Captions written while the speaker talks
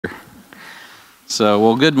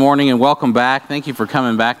Well, good morning and welcome back. Thank you for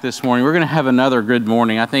coming back this morning. We're going to have another good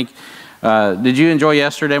morning. I think, did you enjoy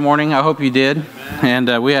yesterday morning? I hope you did. Amen.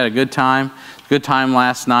 And we had a good time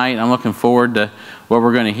last night. I'm looking forward to what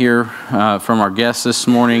we're going to hear from our guests this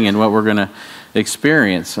morning and what we're going to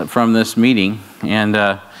experience from this meeting.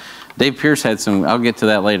 And Dave Pierce had some, I'll get to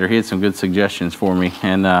that later. He had some good suggestions for me,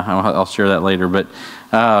 and I'll share that later. But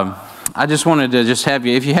I just wanted to have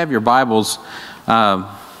you, if you have your Bibles,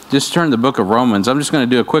 just turn to the book of Romans. I'm just going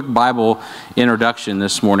to do a quick Bible introduction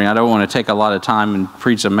this morning. I don't want to take a lot of time and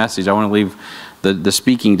preach a message. I want to leave the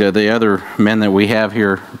speaking to the other men that we have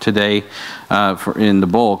here today in the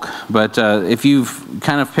bulk. But if you've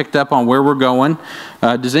kind of picked up on where we're going,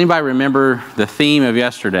 does anybody remember the theme of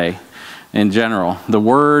yesterday in general? The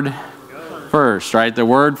word first, right? The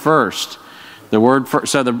word first. The word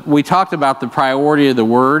first. So we talked about the priority of the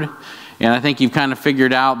word. And I think you've kind of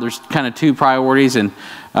figured out there's kind of two priorities. And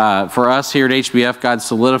for us here at HBF, God's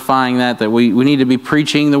solidifying that we need to be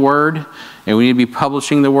preaching the Word and we need to be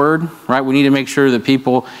publishing the Word, right? We need to make sure that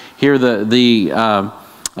people hear the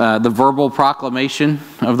verbal proclamation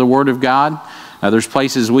of the Word of God. There's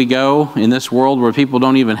places we go in this world where people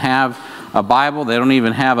don't even have a Bible. They don't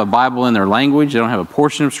even have a Bible in their language. They don't have a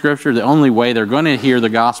portion of Scripture. The only way they're going to hear the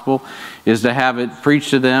gospel is to have it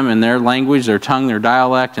preached to them in their language, their tongue, their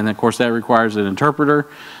dialect, and of course that requires an interpreter.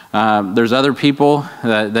 There's other people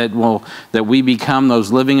that we become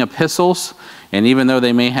those living epistles, and even though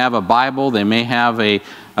they may have a Bible, they may have a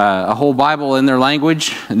whole Bible in their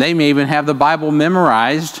language, and they may even have the Bible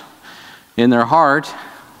memorized in their heart.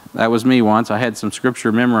 That was me once. I had some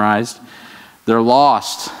Scripture memorized. They're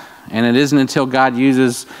lost. And it isn't until God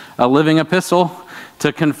uses a living epistle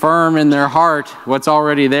to confirm in their heart what's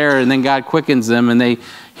already there, and then God quickens them and they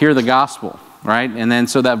hear the gospel, right? And then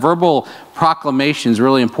so that verbal proclamation is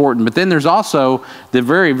really important. But then there's also the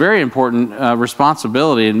very, very important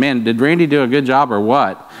responsibility. And man, did Randy do a good job or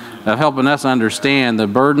what? Of helping us understand the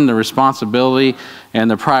burden, the responsibility, and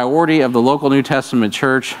the priority of the local New Testament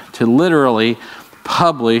church to literally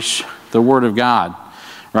publish the Word of God.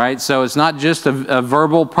 Right? So it's not just a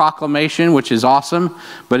verbal proclamation, which is awesome,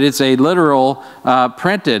 but it's a literal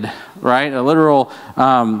printed, right? A literal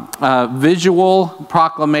visual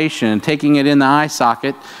proclamation, taking it in the eye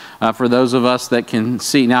socket for those of us that can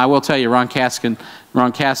see. Now, I will tell you, Ron Caskin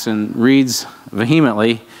reads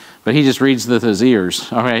vehemently, but he just reads with his ears.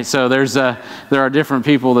 Okay, so there are different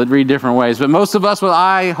people that read different ways, but most of us with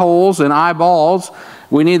eye holes and eyeballs,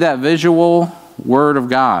 we need that visual Word of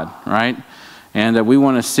God, right? And we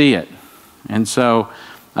want to see it. And so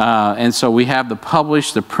we have the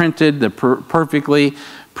published, the printed, the perfectly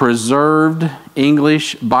preserved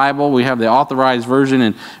English Bible. We have the authorized version,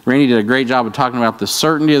 and Randy did a great job of talking about the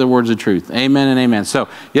certainty of the words of truth. Amen and amen. So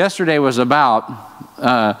yesterday was about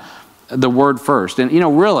the word first. And,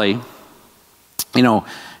 really,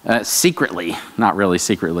 secretly, not really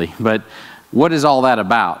secretly, but what is all that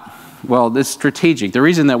about? Well, this strategic. The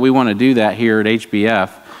reason that we want to do that here at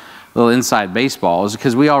HBF, little inside baseball, is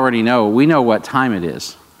because we know what time it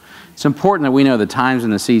is. It's important that we know the times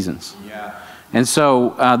and the seasons. Yeah. And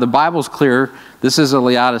so the Bible's clear. This is a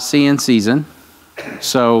Laodicean season.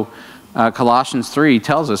 So Colossians 3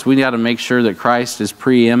 tells us we got to make sure that Christ is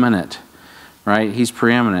preeminent, right? He's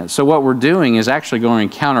preeminent. So what we're doing is actually going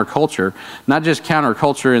counterculture, not just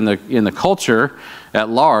counterculture in the culture at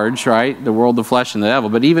large, right? The world, the flesh, and the devil,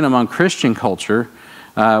 but even among Christian culture.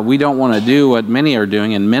 We don't want to do what many are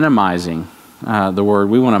doing and minimizing the Word.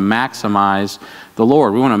 We want to maximize the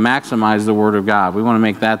Lord. We want to maximize the Word of God. We want to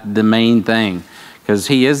make that the main thing because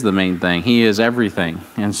He is the main thing. He is everything.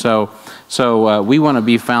 And so we want to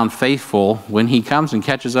be found faithful when He comes and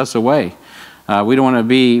catches us away. We don't want to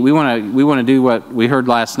be. We want to do what we heard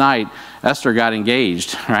last night. Esther got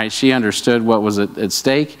engaged, right? She understood what was at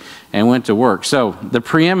stake and went to work. So the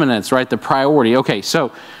preeminence, right? The priority. Okay,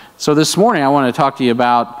 so this morning I want to talk to you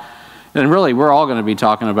about, and really we're all going to be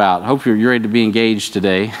talking about, I hope you're ready to be engaged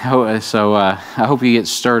today. So I hope you get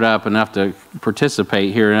stirred up enough to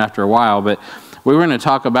participate here after a while. But we're going to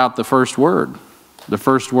talk about the first word. The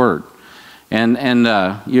first word. And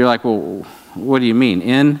you're like, well, what do you mean?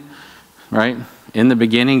 In, right? In the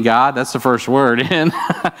beginning, God, that's the first word. In.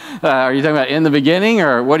 Are you talking about in the beginning,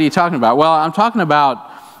 or what are you talking about? Well, I'm talking about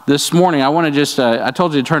this morning, I want to just, I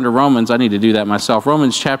told you to turn to Romans. I need to do that myself.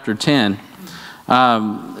 Romans chapter 10.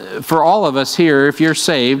 For all of us here, if you're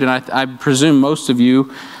saved, and I presume most of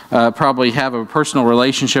you probably have a personal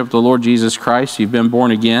relationship with the Lord Jesus Christ. You've been born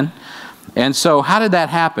again. And so how did that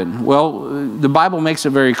happen? Well, the Bible makes it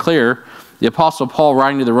very clear. The Apostle Paul,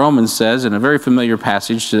 writing to the Romans, says, in a very familiar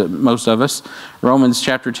passage to most of us, Romans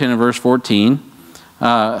chapter 10 and verse 14,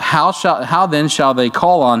 How then shall they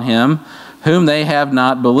call on him whom they have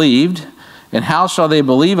not believed? And how shall they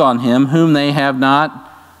believe on him whom they have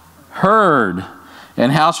not heard?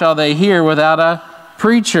 And how shall they hear without a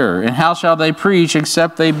preacher? And how shall they preach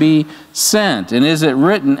except they be sent? And is it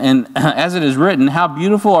written, and as it is written, how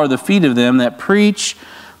beautiful are the feet of them that preach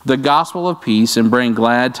the gospel of peace and bring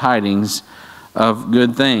glad tidings of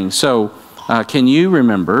good things. So can you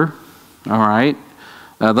remember, all right,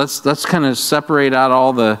 let's kind of separate out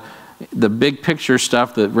all the big picture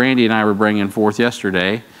stuff that Randy and I were bringing forth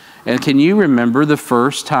yesterday. And can you remember the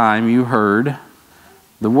first time you heard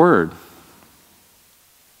the word?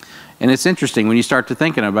 And it's interesting when you start to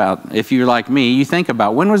thinking about, if you're like me, you think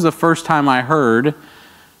about, when was the first time I heard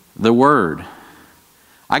the word?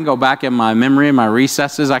 I can go back in my memory, in my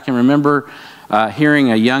recesses. I can remember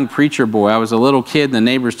hearing a young preacher boy. I was a little kid, and the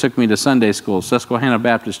neighbors took me to Sunday school, Susquehanna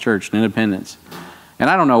Baptist Church in Independence. And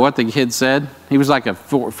I don't know what the kid said. He was like a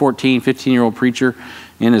 14, 15-year-old preacher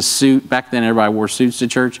in his suit. Back then, everybody wore suits to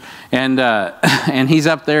church. And he's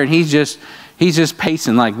up there, and he's just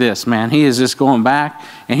pacing like this, man. He is just going back,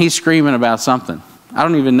 and he's screaming about something. I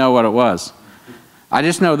don't even know what it was. I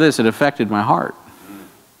just know this, it affected my heart.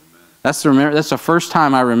 That's the first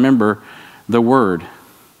time I remember the word.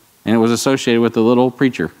 And it was associated with the little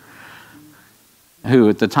preacher who,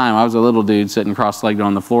 at the time, I was a little dude sitting cross-legged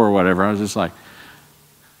on the floor or whatever. I was just like,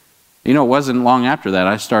 you know, it wasn't long after that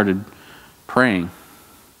I started praying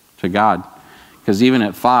to God. Because even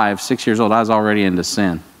at 5, 6 years old, I was already into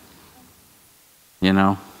sin. You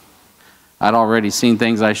know, I'd already seen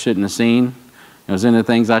things I shouldn't have seen. I was into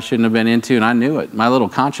things I shouldn't have been into, and I knew it. My little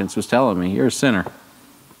conscience was telling me, you're a sinner.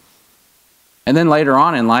 And then later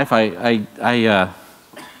on in life, I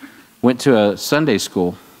went to a Sunday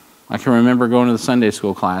school. I can remember going to the Sunday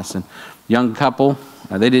school class, and young couple,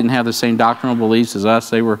 they didn't have the same doctrinal beliefs as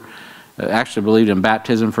us. They were actually believed in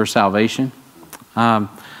baptism for salvation. I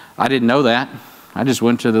didn't know that. I just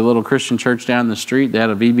went to the little Christian church down the street. They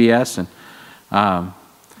had a VBS, and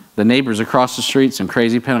the neighbors across the street, some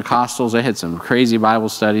crazy Pentecostals, they had some crazy Bible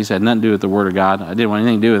studies, had nothing to do with the Word of God. I didn't want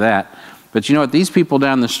anything to do with that. But you know what? These people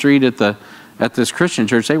down the street at this Christian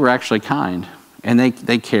church, they were actually kind, and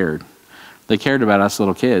they cared. They cared about us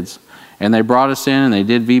little kids. And they brought us in, and they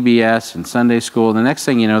did VBS and Sunday school. And the next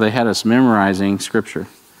thing you know, they had us memorizing Scripture.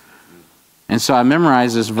 And so I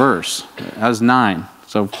memorized this verse. I was 9.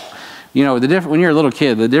 So, you know, when you're a little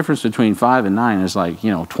kid, the difference between 5 and 9 is like,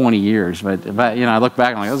 20 years. But you know, I look back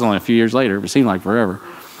and I'm like, that was only a few years later. It seemed like forever.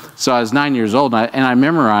 So I was 9 years old, and I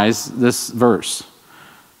memorized this verse,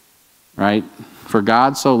 right? For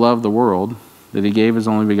God so loved the world that he gave his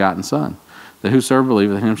only begotten Son, that whosoever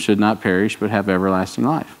believeth in him should not perish but have everlasting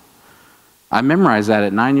life. I memorized that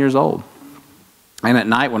at 9 years old. And at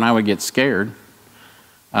night when I would get scared,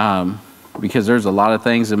 because there's a lot of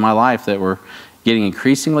things in my life that were getting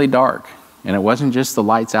increasingly dark, and it wasn't just the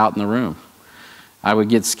lights out in the room. I would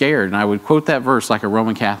get scared, and I would quote that verse like a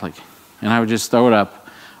Roman Catholic, and I would just throw it up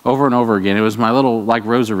over and over again. It was my little, like,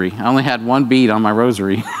 rosary. I only had one bead on my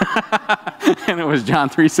rosary, and it was John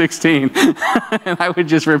 3:16, and I would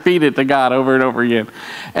just repeat it to God over and over again.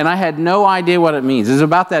 And I had no idea what it means. It was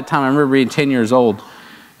about that time. I remember being 10 years old,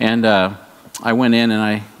 and I went in,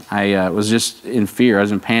 and I was just in fear. I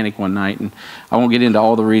was in panic one night, and I won't get into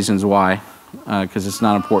all the reasons why, because it's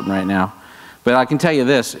not important right now. But I can tell you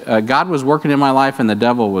this, God was working in my life, and the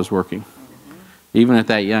devil was working, even at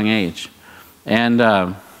that young age. And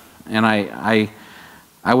I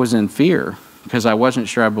was in fear because I wasn't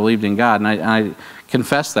sure I believed in God. And I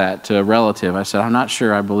confessed that to a relative. I said, I'm not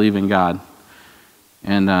sure I believe in God.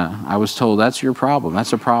 And I was told, that's your problem.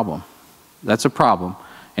 That's a problem. That's a problem,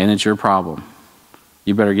 and it's your problem.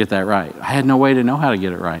 You better get that right. I had no way to know how to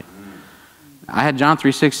get it right. I had John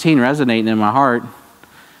 3:16 resonating in my heart.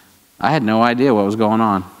 I had no idea what was going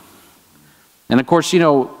on. And of course, you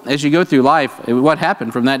know, as you go through life, what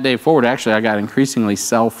happened from that day forward, actually, I got increasingly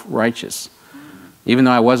self-righteous. Even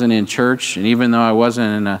though I wasn't in church, and even though I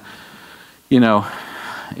wasn't in a,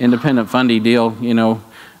 independent fundy deal,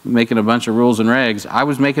 making a bunch of rules and regs, I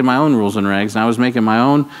was making my own rules and regs, and I was making my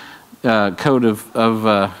own code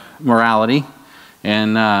of morality,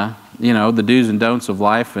 and, the do's and don'ts of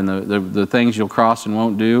life, and the things you'll cross and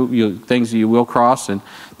won't do, things you will cross and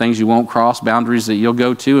things you won't cross, boundaries that you'll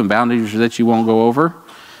go to and boundaries that you won't go over.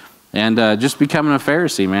 And just becoming a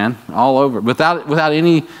Pharisee, man, all over. Without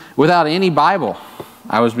any Bible,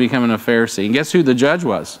 I was becoming a Pharisee. And guess who the judge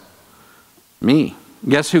was? Me.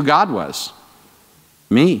 Guess who God was?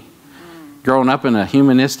 Me. Growing up in a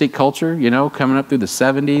humanistic culture, coming up through the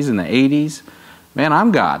 70s and the 80s, man,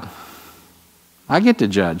 I'm God. I get to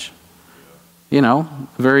judge. You know,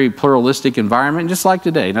 a very pluralistic environment, just like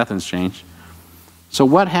today. Nothing's changed. So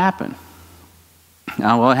what happened?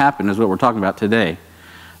 Now, what happened is what we're talking about today.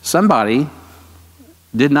 Somebody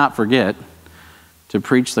did not forget to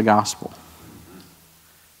preach the gospel.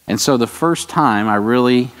 And so the first time I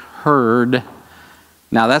really heard,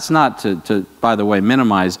 now that's not to by the way,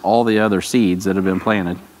 minimize all the other seeds that have been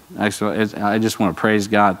planted. Actually, I just want to praise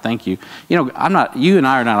God. Thank you. You know, you and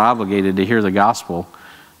I are not obligated to hear the gospel.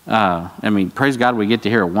 I mean, praise God we get to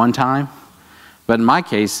hear it one time. But in my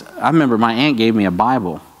case, I remember my aunt gave me a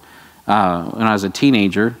Bible when I was a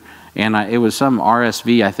teenager, and it was some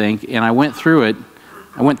RSV, I think, and I went through it.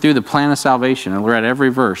 I went through the plan of salvation and read every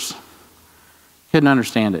verse. Couldn't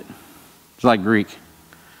understand it. It's like Greek.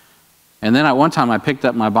 And then at one time I picked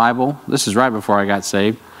up my Bible. This is right before I got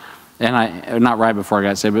saved. And not right before I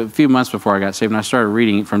got saved, but a few months before I got saved, and I started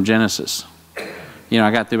reading it from Genesis. You know,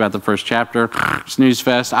 I got through about the first chapter, snooze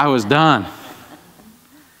fest, I was done.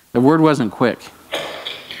 The word wasn't quick.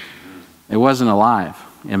 It wasn't alive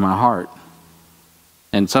in my heart.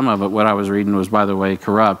 And some of it, what I was reading was, by the way,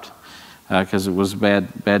 corrupt, because it was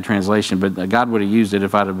bad translation, but God would have used it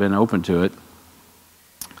if I'd have been open to it.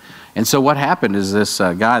 And so what happened is this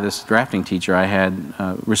guy, this drafting teacher I had,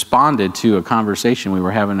 responded to a conversation we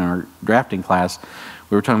were having in our drafting class.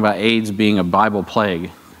 We were talking about AIDS being a Bible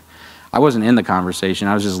plague. I wasn't in the conversation.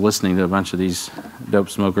 I was just listening to a bunch of these dope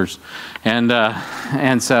smokers.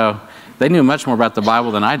 And so they knew much more about the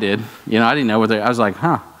Bible than I did. You know, I didn't know what I was like,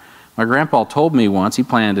 huh. My grandpa told me once, he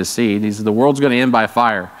planted a seed. He said, the world's going to end by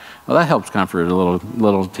fire. Well, that helps comfort a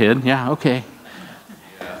little kid. Yeah, okay.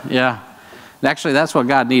 Yeah. Actually, that's what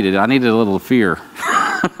God needed. I needed a little fear.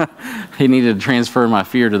 He needed to transfer my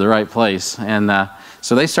fear to the right place. And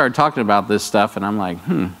so they started talking about this stuff, and I'm like,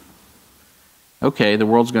 okay, the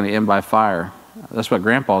world's going to end by fire. That's what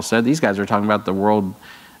Grandpa said. These guys are talking about the world,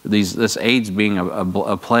 this AIDS being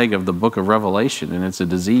a plague of the book of Revelation, and it's a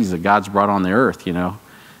disease that God's brought on the earth, you know.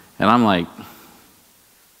 And I'm like,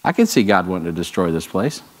 I can see God wanting to destroy this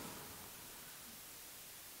place.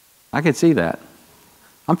 I could see that.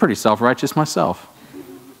 I'm pretty self-righteous myself.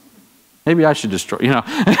 Maybe I should destroy, you know.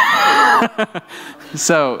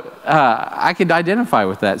 So I could identify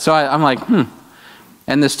with that. So I'm like,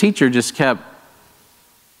 And this teacher just kept,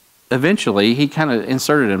 eventually, he kind of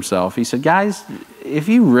inserted himself. He said, guys, if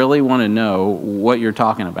you really want to know what you're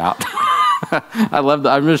talking about,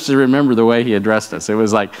 I just remember the way he addressed us. It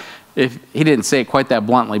was like, if he didn't say it quite that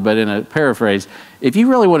bluntly, but in a paraphrase, if you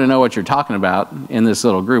really want to know what you're talking about in this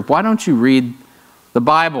little group, why don't you read the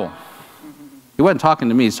Bible? He wasn't talking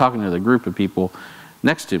to me, he's talking to the group of people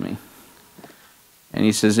next to me. And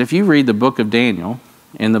he says, if you read the book of Daniel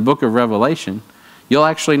and the book of Revelation, you'll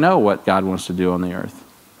actually know what God wants to do on the earth.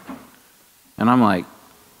 And I'm like,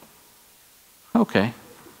 okay,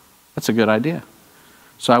 that's a good idea.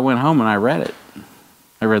 So I went home and I read it.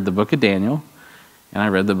 I read the book of Daniel and I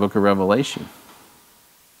read the book of Revelation.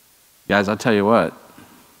 Guys, I'll tell you what,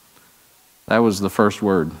 that was the first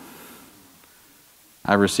word.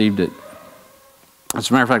 I received it. As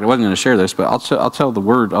a matter of fact, I wasn't going to share this, but I'll tell the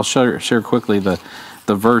word. I'll share quickly the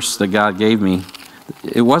verse that God gave me.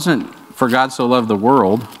 It wasn't for God so loved the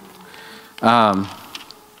world.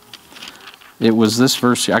 It was this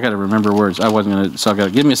verse. I got to remember words. I wasn't going to, so I got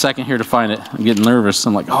to give me a second here to find it. I'm getting nervous.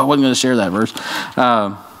 I'm like, I wasn't going to share that verse.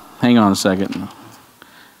 Hang on a second.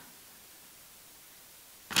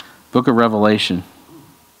 Book of Revelation.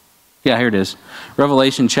 Yeah, here it is.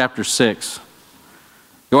 Revelation chapter 6.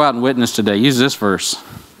 Go out and witness today. Use this verse.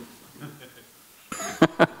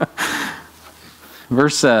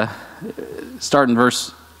 Start in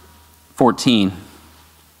verse 14.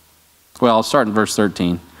 Well, I'll start in verse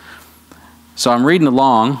 13. So I'm reading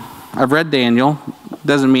along. I've read Daniel.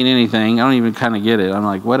 Doesn't mean anything. I don't even kind of get it. I'm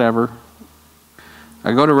like, whatever.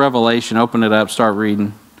 I go to Revelation, open it up, start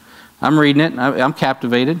reading. I'm reading it. I'm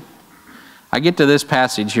captivated. I get to this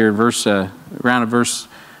passage here, around verse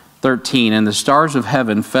 13. And the stars of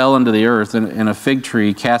heaven fell into the earth, and a fig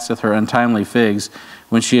tree casteth her untimely figs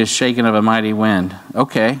when she is shaken of a mighty wind.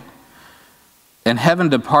 Okay. And heaven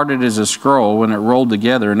departed as a scroll when it rolled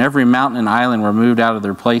together, and every mountain and island were moved out of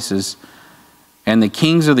their places. And the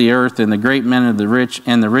kings of the earth, and the great men of the rich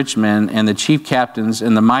men, and the chief captains,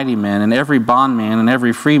 and the mighty men, and every bondman, and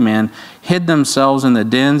every free man, hid themselves in the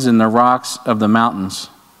dens and the rocks of the mountains,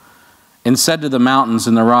 and said to the mountains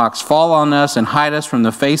and the rocks, fall on us, and hide us from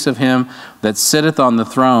the face of him that sitteth on the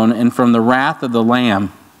throne, and from the wrath of the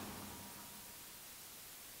Lamb.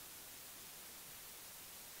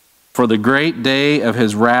 For the great day of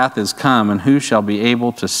his wrath is come, and who shall be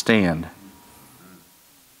able to stand?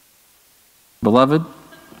 Beloved,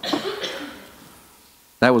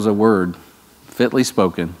 that was a word fitly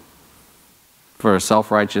spoken for a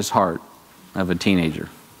self-righteous heart of a teenager.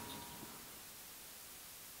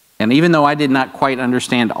 And even though I did not quite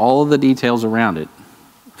understand all of the details around it,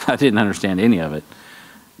 I didn't understand any of it,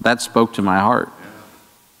 that spoke to my heart.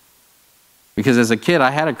 Because as a kid, I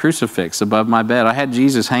had a crucifix above my bed. I had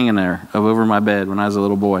Jesus hanging there over my bed when I was a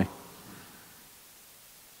little boy.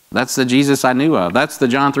 That's the Jesus I knew of. That's the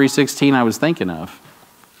John 3:16 I was thinking of.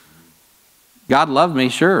 God loved me,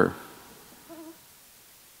 sure.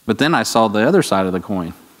 But then I saw the other side of the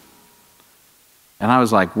coin. And I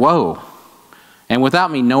was like, whoa. And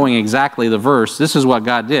without me knowing exactly the verse, this is what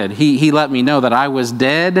God did. He let me know that I was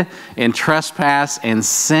dead in trespass and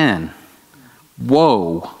sin.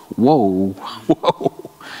 Whoa, whoa,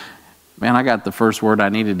 whoa. Man, I got the first word I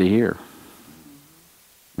needed to hear.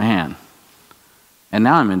 Man. And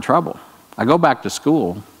now I'm in trouble. I go back to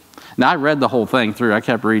school. Now, I read the whole thing through. I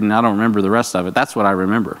kept reading. I don't remember the rest of it. That's what I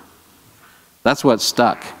remember. That's what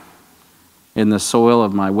stuck in the soil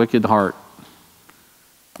of my wicked heart.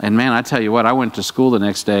 And man, I tell you what, I went to school the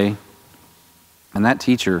next day, and that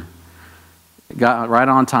teacher got right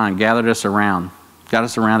on time, gathered us around, got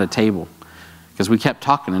us around a table, because we kept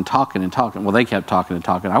talking and talking and talking. Well, they kept talking and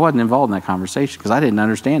talking. I wasn't involved in that conversation because I didn't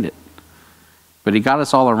understand it. But he got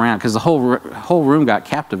us all around, because the whole room got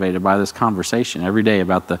captivated by this conversation every day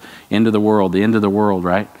about the end of the world,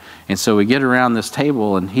 right? And so we get around this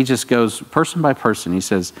table, and he just goes person by person. He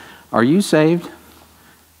says, "Are you saved?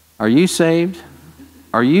 Are you saved?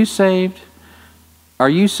 Are you saved? Are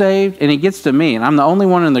you saved?" And he gets to me, and I'm the only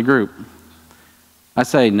one in the group. I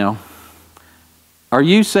say, "No." "Are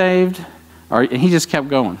you saved?" And he just kept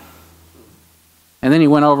going. And then he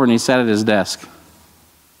went over and he sat at his desk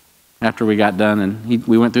after we got done, and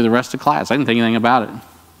we went through the rest of class. I didn't think anything about it.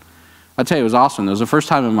 I tell you, it was awesome. It was the first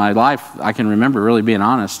time in my life I can remember really being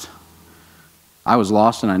honest. I was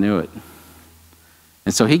lost and I knew it.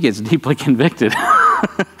 And so he gets deeply convicted.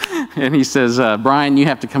 And he says, "Brian, you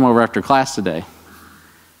have to come over after class today."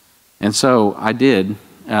 And so I did.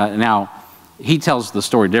 Now, he tells the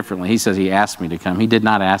story differently. He says he asked me to come. He did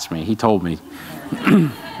not ask me. He told me,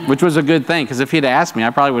 which was a good thing, because if he'd asked me, I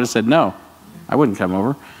probably would have said no. I wouldn't come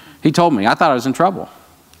over. He told me. I thought I was in trouble,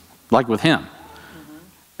 like with him.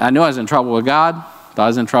 I knew I was in trouble with God. Thought I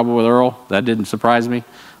was in trouble with Earl. That didn't surprise me.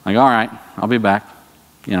 Like, all right, I'll be back.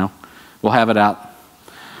 We'll have it out.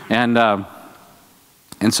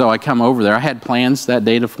 And so I come over there. I had plans that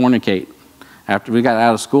day to fornicate. After we got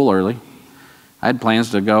out of school early, I had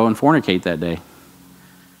plans to go and fornicate that day.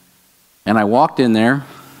 And I walked in there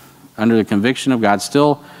under the conviction of God,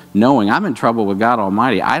 still knowing I'm in trouble with God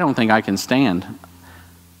Almighty. I don't think I can stand.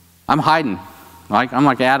 I'm hiding. I'm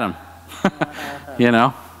like Adam.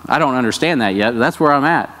 I don't understand that yet, but that's where I'm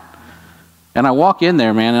at. And I walk in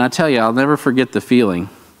there, man, and I tell you, I'll never forget the feeling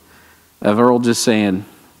of Earl just saying,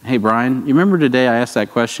 "Hey, Brian, you remember today I asked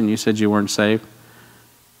that question, you said you weren't saved?"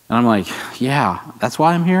 And I'm like, "Yeah, that's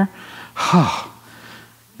why I'm here?"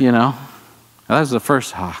 That was the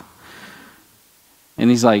first, And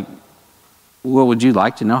he's like, "Well, would you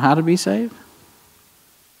like to know how to be saved?"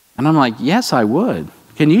 And I'm like, "Yes, I would.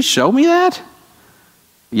 Can you show me that?"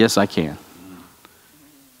 "Yes, I can."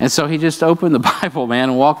 And so he just opened the Bible, man,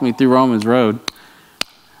 and walked me through Romans Road.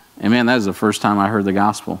 And man, that was the first time I heard the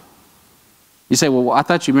gospel. You say, "Well, I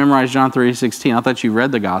thought you memorized John 3:16. I thought you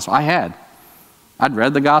read the gospel." I had. I'd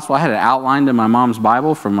read the gospel. I had it outlined in my mom's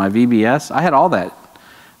Bible from my VBS. I had all that.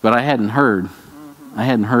 But I hadn't heard. I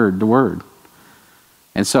hadn't heard the word.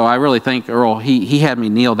 And so I really think Earl, he had me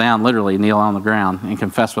literally kneel on the ground and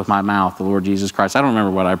confess with my mouth the Lord Jesus Christ. I don't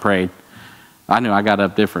remember what I prayed. I knew I got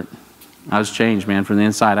up different. I was changed, man, from the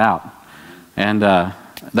inside out. And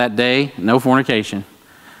that day, no fornication.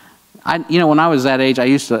 When I was that age,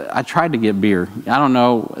 I tried to get beer. I don't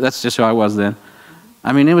know, that's just who I was then.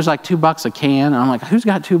 I mean, it was like $2 a can. And I'm like, who's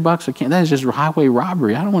got $2 a can? That is just highway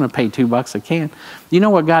robbery. I don't want to pay $2 a can. You know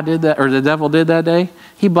what God did or the devil did that day?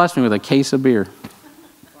 He blessed me with a case of beer.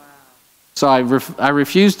 Wow. So I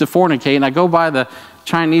refused to fornicate, and I go by the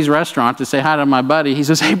Chinese restaurant to say hi to my buddy. He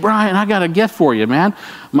says, "Hey, Brian, I got a gift for you, man.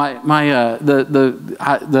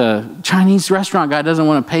 The Chinese restaurant guy doesn't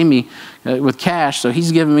want to pay me with cash, so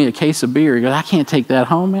he's giving me a case of beer." He goes, "I can't take that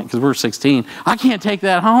home, man," because we're 16. "I can't take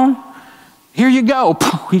that home. Here you go."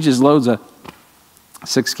 He just loads a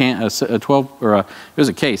 12, it was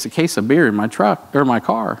a case of beer in my truck or my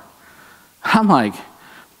car. I'm like,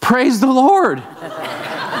 praise the Lord.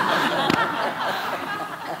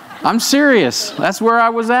 I'm serious. That's where I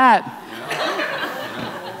was at.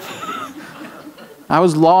 I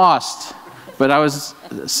was lost, but I was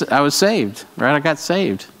saved, right? I got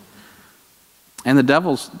saved. And the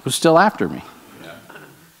devil was still after me.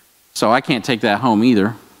 So I can't take that home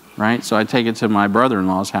either, right? So I take it to my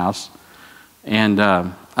brother-in-law's house, and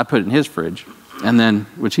I put it in his fridge, and then,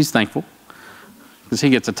 which he's thankful, because he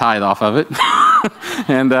gets a tithe off of it.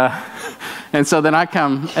 And so then I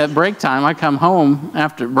come at break time, I come home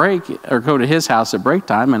after break, or go to his house at break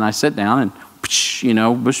time, and I sit down and, you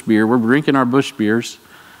know, bush beer. We're drinking our bush beers.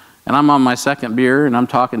 And I'm on my second beer, and I'm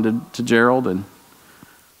talking to Gerald, and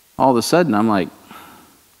all of a sudden I'm like,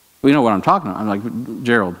 well, you know what I'm talking about? I'm like,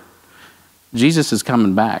 Gerald, Jesus is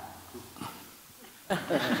coming back.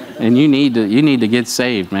 And you need to get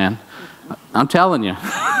saved, man. I'm telling you.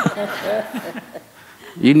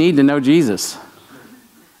 You need to know Jesus.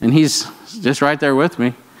 And he's just right there with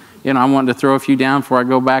me. You know, I'm wanting to throw a few down before I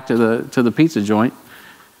go back to the pizza joint.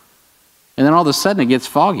 And then all of a sudden it gets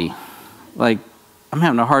foggy. Like, I'm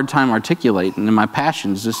having a hard time articulating, and my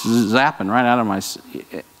passion's just zapping right out of my...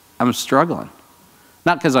 I'm struggling.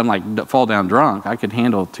 Not because I'm like fall down drunk. I could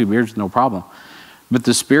handle 2 beers, no problem. But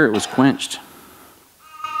the Spirit was quenched.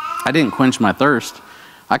 I didn't quench my thirst.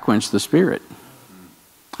 I quenched the Spirit.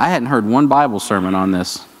 I hadn't heard one Bible sermon on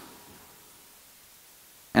this.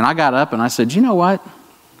 And I got up and I said, you know what?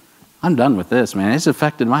 I'm done with this, man. It's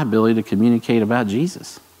affected my ability to communicate about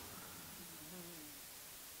Jesus.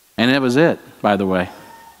 And that was it, by the way.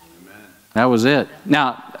 Amen. That was it.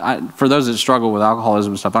 Now, for those that struggle with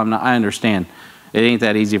alcoholism and stuff, I understand. It ain't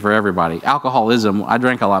that easy for everybody. Alcoholism, I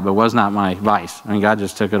drank a lot, but was not my vice. I mean, God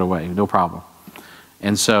just took it away, no problem.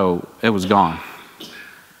 And so it was gone.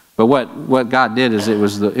 But what God did is it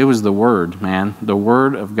was the Word, man. The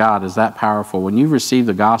Word of God is that powerful. When you receive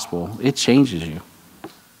the gospel, it changes you.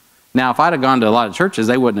 Now, if I'd have gone to a lot of churches,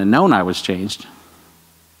 they wouldn't have known I was changed.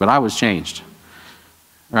 But I was changed.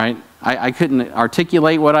 Right? I couldn't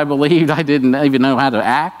articulate what I believed. I didn't even know how to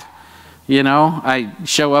act. You know, I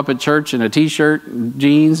show up at church in a t-shirt, and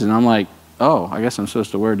jeans, and I'm like, oh, I guess I'm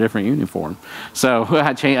supposed to wear a different uniform. So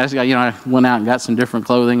I changed. I went out and got some different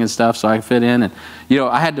clothing and stuff so I could fit in. And, you know,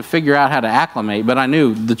 I had to figure out how to acclimate, but I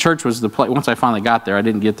knew the church was the place. Once I finally got there, I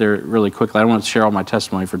didn't get there really quickly. I don't want to share all my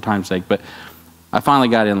testimony for time's sake, but I finally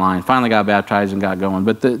got in line, finally got baptized and got going.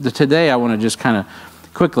 But today I want to just kind of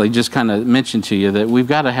quickly just kind of mention to you that we've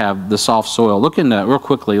got to have the soft soil. Look in the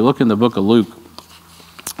book of Luke.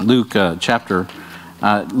 Luke chapter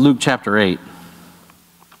 8.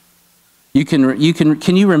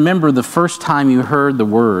 Can you remember the first time you heard the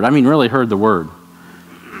word? I mean, really heard the word.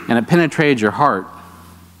 And it penetrated your heart.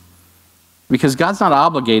 Because God's not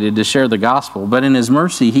obligated to share the gospel, but in His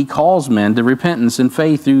mercy, He calls men to repentance and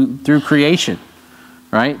faith through creation,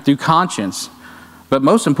 right? Through conscience. But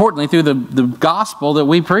most importantly, through the gospel that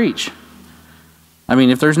we preach. I mean,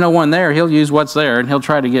 if there's no one there, He'll use what's there, and He'll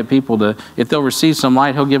try to get people to, if they'll receive some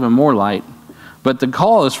light, He'll give them more light. But the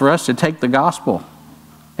call is for us to take the gospel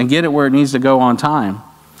and get it where it needs to go on time.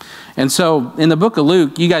 And so in the book of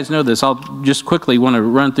Luke, you guys know this. I'll just quickly want to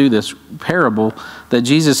run through this parable that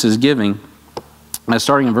Jesus is giving.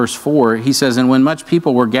 Starting in verse 4, he says, and when much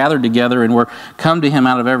people were gathered together and were come to him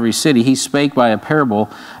out of every city, he spake by a parable.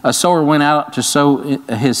 A sower went out to sow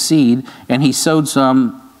his seed, and he sowed,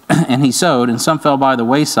 and some fell by the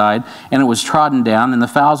wayside, and it was trodden down, and the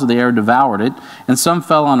fowls of the air devoured it. And some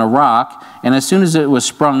fell on a rock, and as soon as it was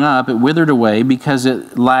sprung up, it withered away, because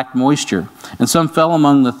it lacked moisture. And some fell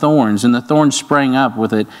among the thorns, and the thorns sprang up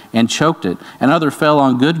with it and choked it. And other fell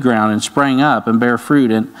on good ground and sprang up and bare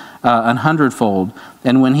fruit an hundredfold.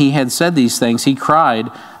 And when he had said these things, he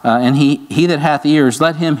cried, and he that hath ears,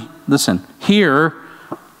 let him, listen, hear.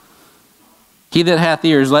 He that hath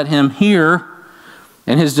ears, let him hear.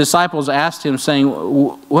 And his disciples asked him, saying,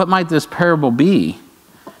 what might this parable be?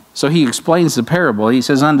 So he explains the parable. He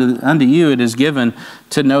says, unto you it is given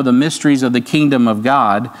to know the mysteries of the kingdom of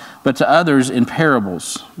God, but to others in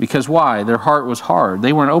parables. Because why? Their heart was hard.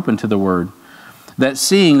 They weren't open to the word. That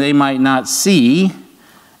seeing they might not see,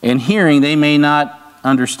 and hearing they may not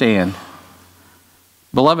understand.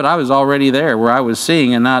 Beloved, I was already there where I was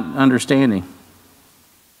seeing and not understanding.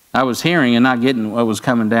 I was hearing and not getting what was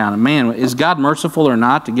coming down. And man, is God merciful or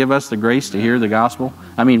not to give us the grace to hear the gospel?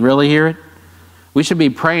 I mean, really hear it? We should be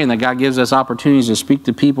praying that God gives us opportunities to speak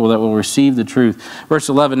to people that will receive the truth. Verse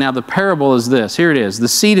 11, now the parable is this. Here it is. The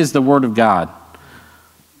seed is the word of God.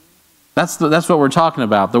 That's what we're talking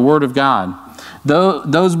about, the word of God.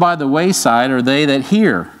 Those by the wayside are they that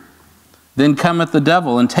hear. Then cometh the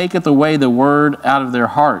devil and taketh away the word out of their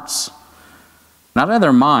hearts. Not out of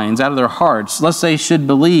their minds, out of their hearts, lest they should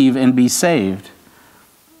believe and be saved.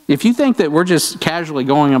 If you think that we're just casually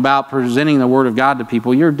going about presenting the word of God to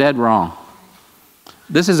people, you're dead wrong.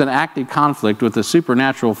 This is an active conflict with a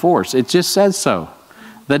supernatural force. It just says so.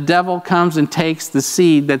 the devil comes and takes the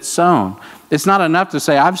seed that's sown. It's not enough to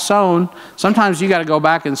say, I've sown. Sometimes you got to go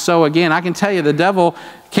back and sow again. I can tell you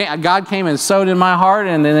God came and sowed in my heart,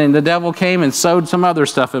 and then the devil came and sowed some other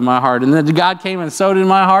stuff in my heart. And then God came and sowed in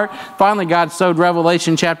my heart. Finally, God sowed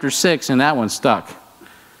Revelation chapter 6, and that one stuck.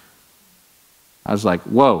 I was like,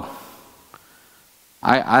 whoa.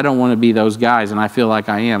 I don't want to be those guys, and I feel like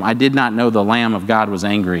I am. I did not know the Lamb of God was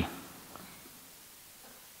angry.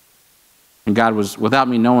 And God was, without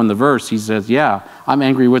me knowing the verse, he says, yeah, I'm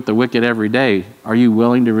angry with the wicked every day. Are you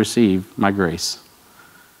willing to receive my grace?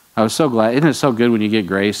 I was so glad. Isn't it so good when you get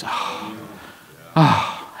grace?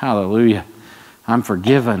 Oh, hallelujah. I'm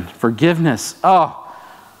forgiven. Forgiveness. Oh.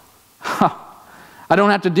 I don't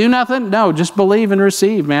have to do nothing? No, just believe and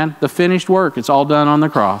receive, man. The finished work. It's all done on the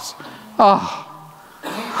cross. Oh.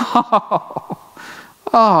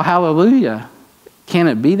 Oh, hallelujah. Can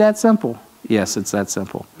it be that simple? Yes, it's that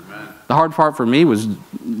simple. The hard part for me was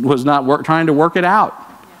not trying to work it out.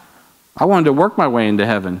 I wanted to work my way into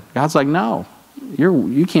heaven. God's like, no,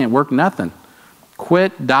 you can't work nothing.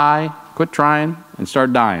 Quit trying, and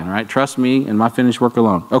start dying, right? Trust me and my finished work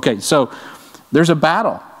alone. Okay, so there's a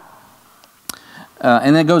battle.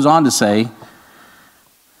 And it goes on to say,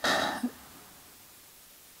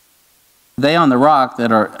 they on the rock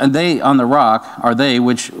are they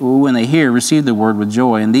which, when they hear, receive the word with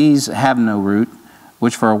joy, and these have no root,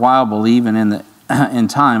 which for a while believe, and in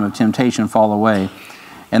time of temptation fall away.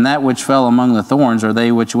 And that which fell among the thorns are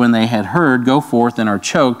they which, when they had heard, go forth and are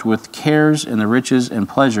choked with cares and the riches and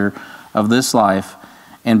pleasure of this life,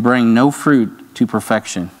 and bring no fruit to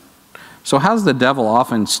perfection. So how does the devil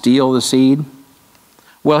often steal the seed?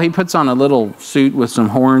 Well, he puts on a little suit with some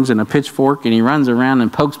horns and a pitchfork, and he runs around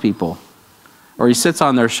and pokes people. Or he sits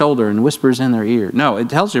on their shoulder and whispers in their ear. No, it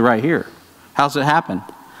tells you right here. How's it happen?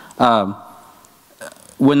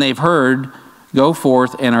 When they've heard, go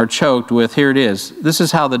forth and are choked with, here it is. This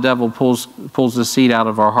is how the devil pulls the seed out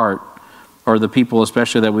of our heart, or the people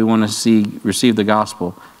especially that we want to see receive the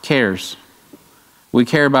gospel. Cares. We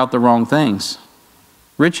care about the wrong things.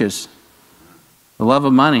 Riches. The love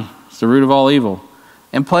of money. It's the root of all evil.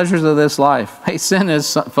 And pleasures of this life. Hey, sin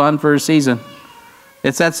is fun for a season.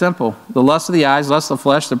 It's that simple. The lust of the eyes, lust of the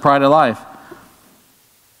flesh, the pride of life.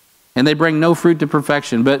 And they bring no fruit to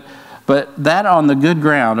perfection. But that on the good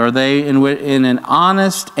ground, are they in an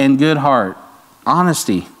honest and good heart.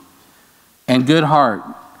 Honesty and good heart.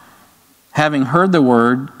 Having heard the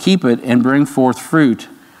word, keep it and bring forth fruit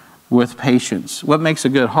with patience. What makes a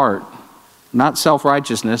good heart? Not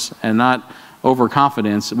self-righteousness and not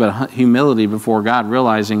overconfidence, but humility before God,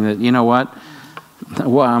 realizing that, you know what?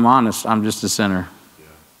 Well, I'm honest. I'm just a sinner.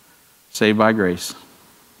 Saved by grace.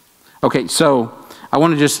 Okay, so I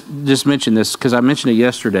want to just mention this because I mentioned it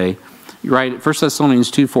yesterday. Right, 1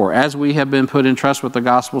 Thessalonians 2:4. As we have been put in trust with the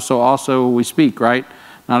gospel, so also we speak, right?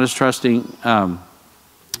 Not as trusting, not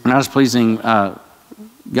as pleasing God,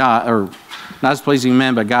 or not as pleasing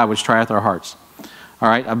men, but God which trieth our hearts. All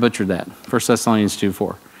right, I butchered that. 1 Thessalonians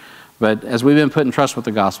 2:4. But as we've been put in trust with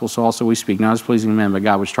the gospel, so also we speak, not as pleasing men, but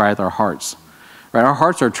God which trieth our hearts. Right, our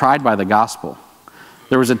hearts are tried by the gospel.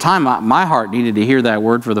 There was a time my heart needed to hear that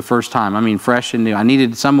word for the first time. I mean, fresh and new. I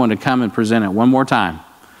needed someone to come and present it one more time.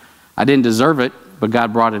 I didn't deserve it, but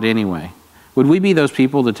God brought it anyway. Would we be those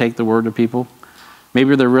people to take the word to people?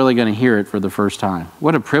 Maybe they're really going to hear it for the first time.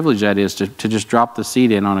 What a privilege that is to just drop the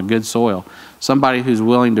seed in on a good soil. Somebody who's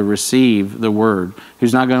willing to receive the word,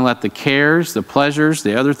 who's not going to let the cares, the pleasures,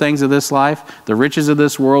 the other things of this life, the riches of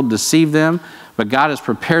this world deceive them. But God has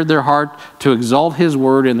prepared their heart to exalt his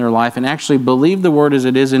word in their life and actually believe the word as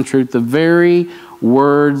it is in truth, the very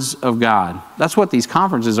words of God. That's what these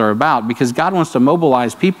conferences are about, because God wants to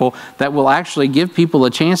mobilize people that will actually give people a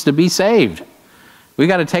chance to be saved. We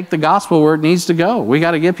got to take the gospel where it needs to go. We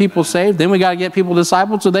got to get people saved. Then we got to get people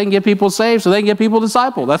discipled so they can get people saved, so they can get people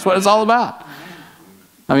discipled. That's what it's all about.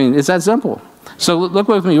 I mean, it's that simple. So look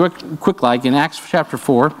with me quick like in Acts chapter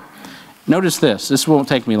 4. Notice this. This won't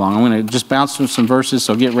take me long. I'm going to just bounce through some verses,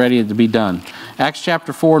 so get ready to be done. Acts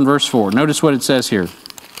chapter 4 and verse 4. Notice what it says here.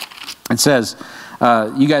 It says,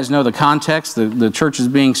 you guys know the context. The church is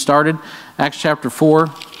being started. Acts chapter 4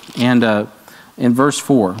 and in verse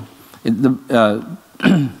 4.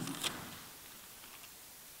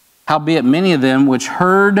 Howbeit many of them which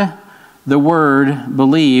heard the word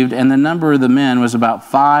believed, and the number of the men was about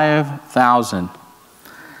 5,000.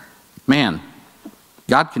 Man,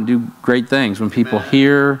 God can do great things when people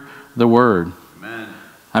hear the word. Amen.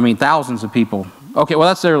 I mean, thousands of people. Okay, well,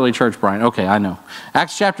 that's the early church, Brian. Okay, I know.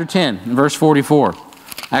 Acts chapter 10, verse 44.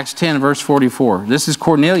 Acts 10, verse 44. This is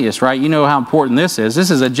Cornelius, right? You know how important this is. This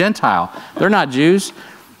is a Gentile. They're not Jews.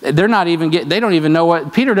 They're not even they don't even know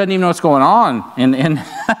Peter doesn't even know what's going on. And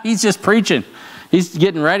he's just preaching. He's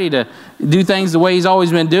getting ready to do things the way he's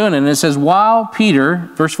always been doing. And it says, while Peter,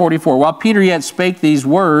 verse 44, while Peter yet spake these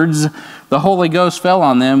words, the Holy Ghost fell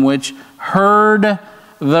on them, which heard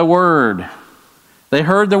the word. They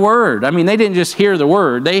heard the word. I mean, they didn't just hear the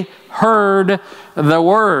word. They heard the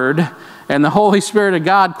word. And the Holy Spirit of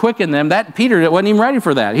God quickened them. That Peter wasn't even ready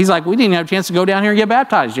for that. He's like, we didn't have a chance to go down here and get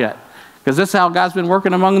baptized yet. Because this is how God's been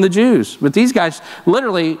working among the Jews. But these guys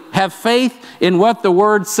literally have faith in what the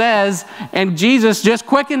Word says, and Jesus just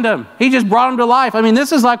quickened them. He just brought them to life. I mean,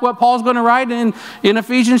 this is like what Paul's going to write in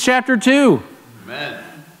Ephesians chapter 2. Amen.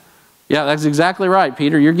 Yeah, that's exactly right,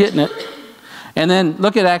 Peter. You're getting it. And then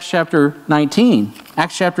look at Acts chapter 19.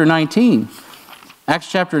 Acts chapter 19.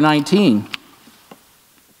 Acts chapter 19.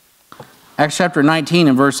 Acts chapter 19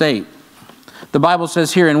 and verse 8. The Bible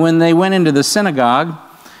says here, and when they went into the synagogue,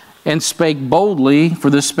 and spake boldly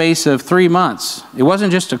for the space of 3 months. It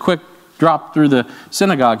wasn't just a quick drop through the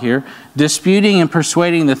synagogue here. Disputing and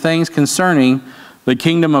persuading the things concerning the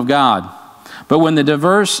kingdom of God. But when the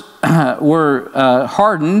diverse were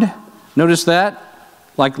hardened, notice that,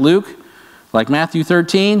 like Luke, like Matthew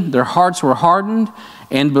 13, their hearts were hardened,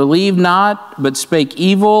 and believed not, but spake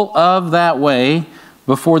evil of that way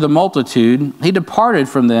before the multitude. He departed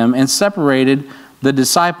from them and separated the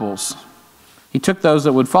disciples. He took those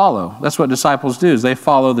that would follow. That's what disciples do, is they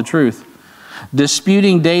follow the truth.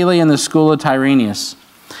 Disputing daily in the school of Tyrannus.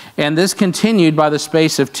 And this continued by the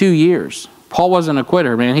space of 2 years. Paul wasn't a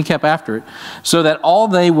quitter, man. He kept after it. So that all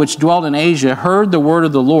they which dwelt in Asia heard the word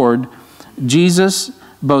of the Lord, Jesus,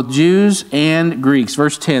 both Jews and Greeks.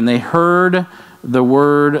 Verse 10, they heard the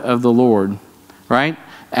word of the Lord. Right?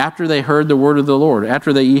 After they heard the word of the Lord.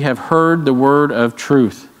 After they have heard the word of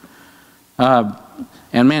truth.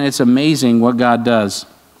 And man, it's amazing what God does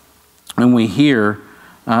when we hear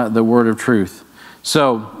the word of truth.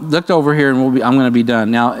 So look over here, and I'm going to be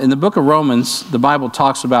done. Now, in the book of Romans, the Bible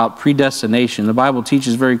talks about predestination. The Bible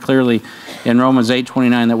teaches very clearly in Romans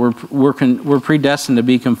 8:29 that we're predestined to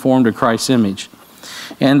be conformed to Christ's image.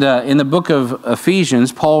 And in the book of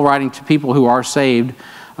Ephesians, Paul, writing to people who are saved,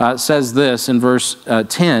 says this in verse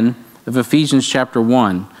 10 of Ephesians chapter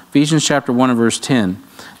 1. Ephesians chapter 1 and verse 10.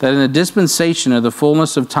 That in the dispensation of the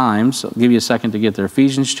fullness of times, I'll give you a second to get there,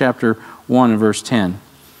 Ephesians chapter 1 and verse 10.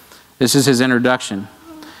 This is his introduction.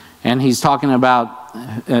 And he's talking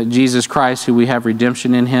about Jesus Christ, who we have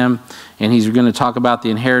redemption in him. And he's going to talk about the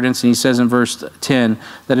inheritance. And he says in verse 10,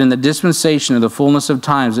 that in the dispensation of the fullness of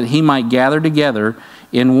times, that he might gather together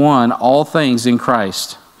in one all things in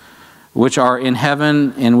Christ, which are in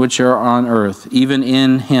heaven and which are on earth, even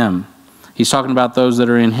in him. He's talking about those that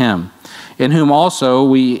are in him. In whom also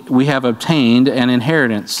we have obtained an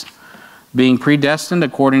inheritance, being predestined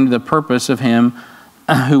according to the purpose of him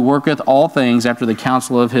who worketh all things after the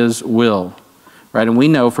counsel of his will. Right? And we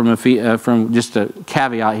know from just a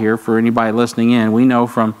caveat here for anybody listening in, we know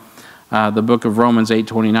from the book of Romans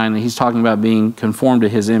 8:29 that he's talking about being conformed to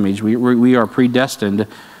his image. We are predestined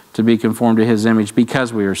to be conformed to his image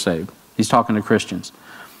because we are saved. He's talking to Christians.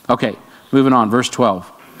 Okay, moving on, verse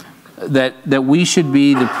 12. That we should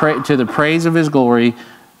be to the praise of his glory,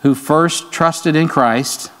 who first trusted in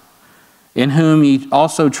Christ, in whom ye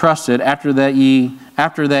also trusted, after that ye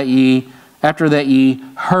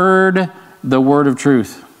heard the word of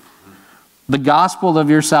truth, the gospel of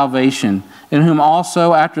your salvation, in whom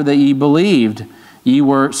also after that ye believed, ye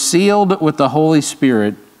were sealed with the Holy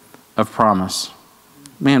Spirit of promise.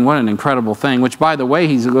 Man, what an incredible thing. Which, by the way,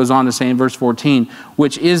 he goes on to say in verse 14,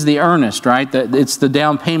 which is the earnest, right? That it's the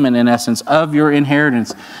down payment, in essence, of your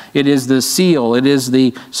inheritance. It is the seal. It is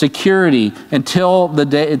the security until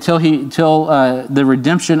the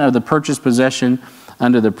redemption of the purchased possession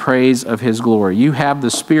under the praise of his glory. You have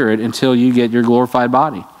the Spirit until you get your glorified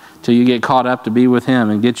body, till you get caught up to be with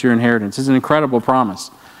him and get your inheritance. It's an incredible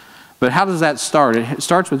promise. But how does that start? It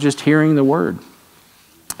starts with just hearing the word.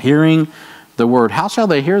 Hearing the word. How shall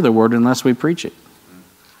they hear the word unless we preach it?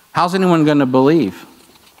 How's anyone going to believe?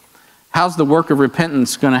 How's the work of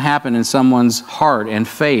repentance going to happen in someone's heart and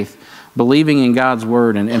faith, believing in God's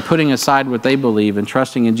word and putting aside what they believe and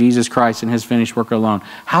trusting in Jesus Christ and his finished work alone?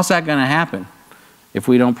 How's that going to happen if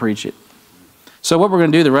we don't preach it? So what we're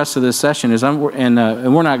going to do the rest of this session is, and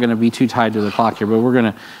we're not going to be too tied to the clock here, but we're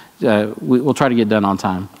going to we'll try to get done on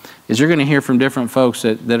time, is you're going to hear from different folks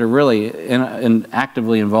that are really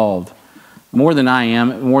actively involved. More than I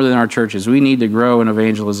am, more than our churches. We need to grow in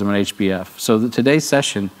evangelism at HBF. So today's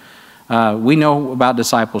session, we know about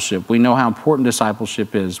discipleship. We know how important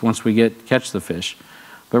discipleship is once we catch the fish.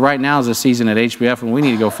 But right now is a season at HBF and we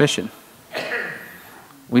need to go fishing.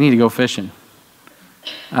 We need to go fishing.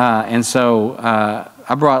 And so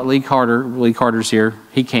I brought Lee Carter. Lee Carter's here.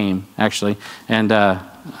 He came, actually. And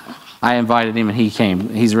I invited him, and he came.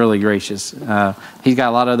 He's really gracious. He's got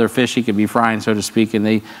a lot of other fish he could be frying, so to speak, and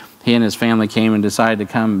he and his family came and decided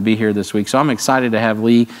to come and be here this week. So I'm excited to have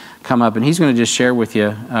Lee come up, and he's going to just share with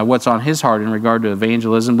you what's on his heart in regard to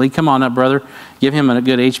evangelism. Lee, come on up, brother. Give him a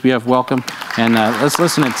good HBF welcome, and let's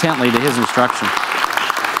listen intently to his instruction.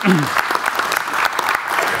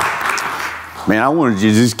 Man, I wanted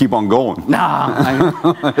you to just keep on going.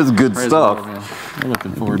 Nah. That's good stuff. Lord, we're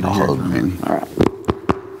looking forward to hearing from him. All right.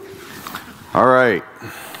 All right.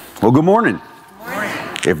 Well, good morning. Good morning.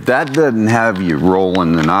 If that doesn't have you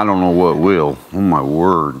rolling, then I don't know what will. Oh, my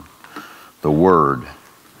word. The Word,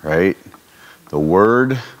 right? The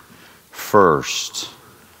Word first,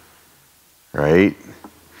 right?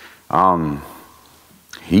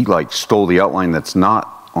 He like stole the outline that's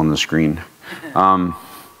not on the screen. I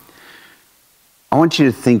want you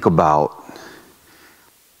to think about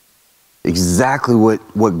exactly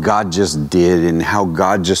what God just did and how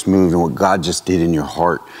God just moved and what God just did in your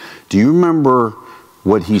heart. Do you remember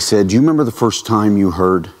what he said? Do you remember the first time you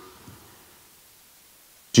heard?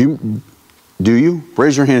 Do you?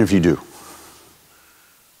 Raise your hand if you do.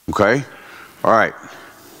 Okay? All right.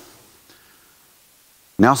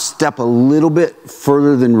 Now step a little bit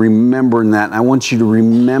further than remembering that. I want you to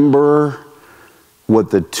remember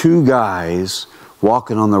what the two guys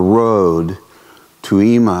walking on the road to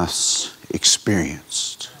Emmaus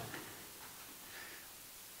experienced.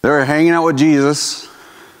 They were hanging out with Jesus.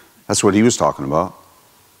 That's what he was talking about.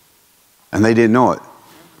 And they didn't know it.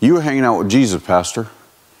 You were hanging out with Jesus, Pastor.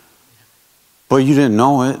 But you didn't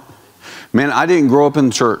know it. Man, I didn't grow up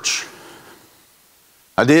in church.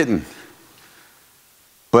 I didn't.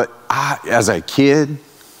 But as a kid,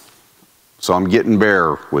 so I'm getting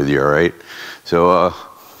bare with you, all right? So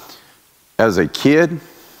as a kid,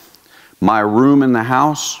 my room in the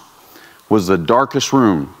house was the darkest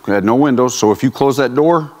room. It had no windows, so if you closed that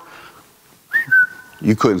door,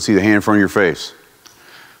 you couldn't see the hand in front of your face.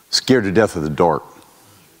 Scared to death of the dark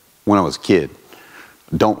when I was a kid.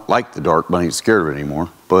 Don't like the dark, but I ain't scared of it anymore.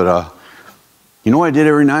 But you know what I did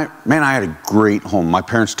every night? Man, I had a great home. My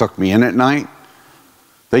parents tucked me in at night.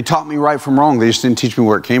 They taught me right from wrong. They just didn't teach me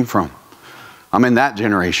where it came from. I'm in that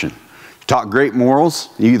generation. You taught great morals,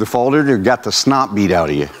 you either faltered or got the snot beat out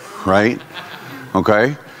of you, right?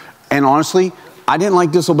 Okay? And honestly, I didn't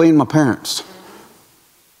like disobeying my parents.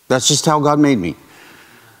 That's just how God made me.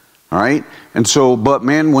 All right? And so, but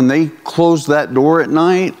man, when they closed that door at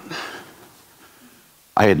night,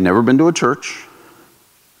 I had never been to a church,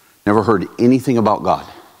 never heard anything about God.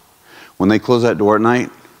 When they closed that door at night,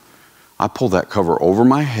 I pulled that cover over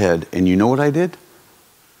my head, and you know what I did?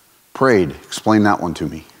 Prayed. Explain that one to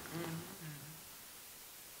me.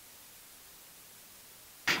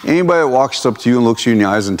 Anybody that walks up to you and looks you in the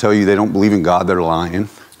eyes and tell you they don't believe in God, they're lying.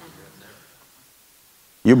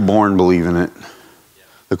 You're born believing it.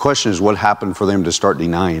 The question is, what happened for them to start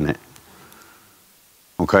denying it?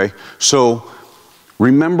 Okay? So,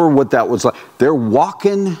 remember what that was like. They're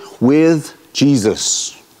walking with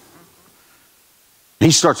Jesus. He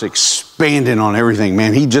starts expanding on everything,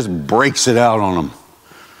 man. He just breaks it out on them.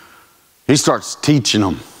 He starts teaching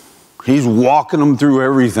them. He's walking them through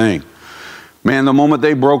everything. Man, the moment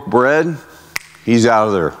they broke bread, he's out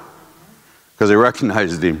of there. Because they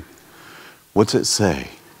recognized him. What's it say?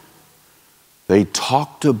 They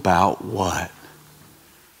talked about what?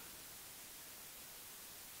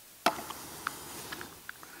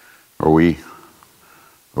 Are we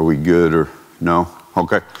good or no?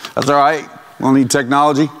 Okay, that's all right. We don't need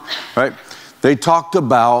technology, right? They talked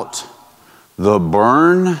about the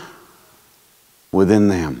burn within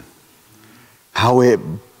them. How it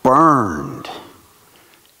burned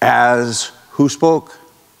as who spoke?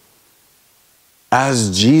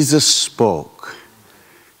 As Jesus spoke.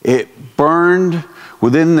 It burned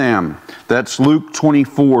within them. That's Luke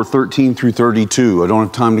 24, 13 through 32. I don't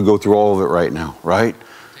have time to go through all of it right now, right?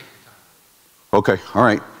 Okay, all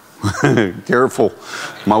right. Careful.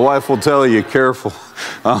 My wife will tell you, careful.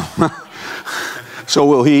 So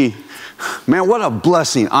will he. Man, what a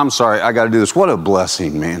blessing. I'm sorry, I got to do this. What a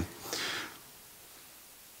blessing, man.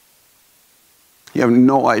 You have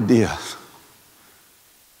no idea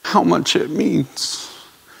how much it means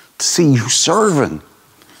to see you serving.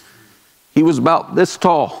 He was about this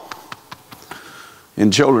tall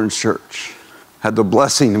in children's church. Had the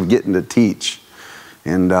blessing of getting to teach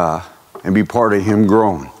and be part of him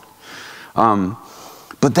growing.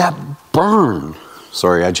 But that burn,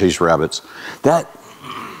 sorry, I chased rabbits. That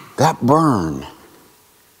burn,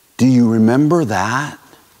 do you remember that?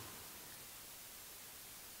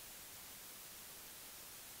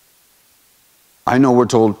 I know we're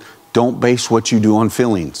told, don't base what you do on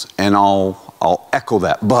feelings. And I'll echo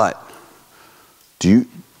that. But do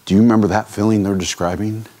you remember that feeling they're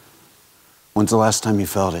describing? When's the last time you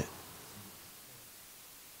felt it?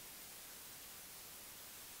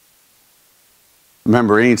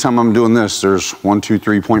 Remember, anytime I'm doing this, there's 1, 2,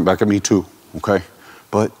 3, point back at me too. Okay?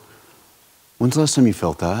 But when's the last time you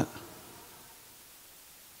felt that?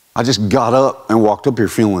 I just got up and walked up here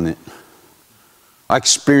feeling it. I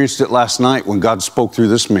experienced it last night when God spoke through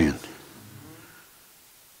this man.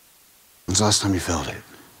 When's the last time you felt it?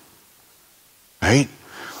 Right?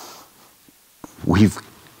 We've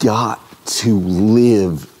got to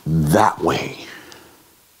live that way.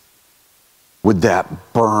 With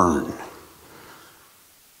that burn.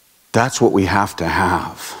 That's what we have to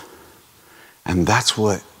have. And that's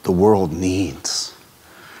what the world needs.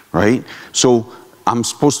 Right? So I'm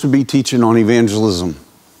supposed to be teaching on evangelism.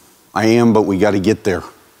 I am, but we got to get there.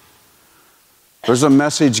 There's a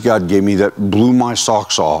message God gave me that blew my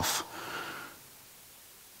socks off.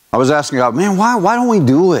 I was asking God, man, why don't we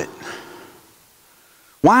do it?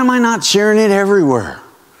 Why am I not sharing it everywhere?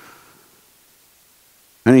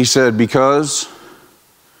 And he said, because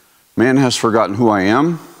man has forgotten who I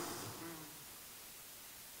am.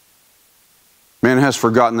 Man has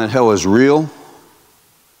forgotten that hell is real.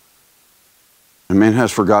 And man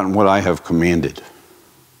has forgotten what I have commanded.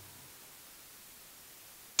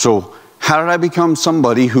 So, how did I become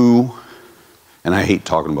somebody who, and I hate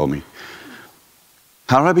talking about me,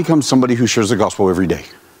 how did I become somebody who shares the gospel every day?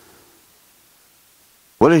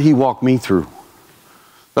 What did he walk me through?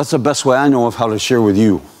 That's the best way I know of how to share with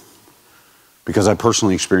you, because I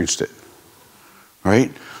personally experienced it.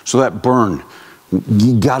 Right? So that burn,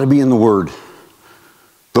 you got to be in the Word.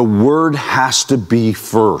 The Word has to be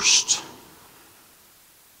first.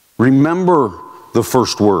 Remember the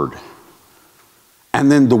first word. And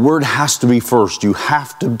then the Word has to be first. You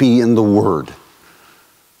have to be in the Word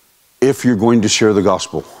if you're going to share the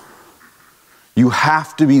gospel. You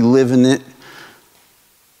have to be living it,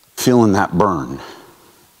 feeling that burn.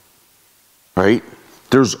 Right?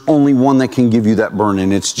 There's only one that can give you that burn,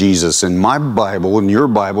 and it's Jesus. And my Bible and your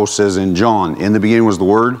Bible says in John, in the beginning was the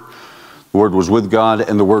Word was with God,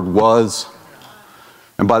 and the Word was.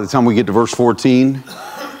 And by the time we get to verse 14,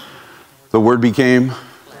 the Word became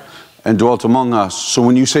and dwelt among us. So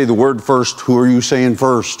when you say the Word first, who are you saying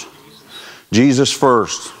first? Jesus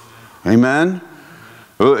first. Amen?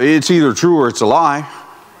 It's either true or it's a lie.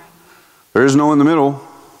 There is no in the middle.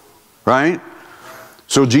 Right?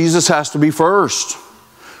 So Jesus has to be first.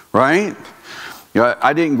 Right? You know,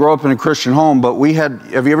 I didn't grow up in a Christian home, but we had,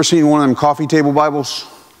 have you ever seen one of them coffee table Bibles?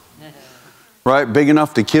 Right? Big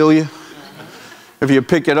enough to kill you. If you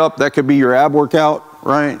pick it up, that could be your ab workout.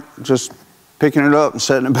 Right? Just picking it up and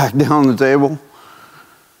setting it back down on the table.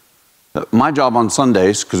 My job on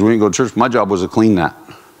Sundays, because we didn't go to church, my job was to clean that.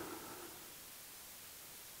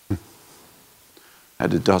 I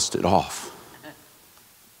had to dust it off.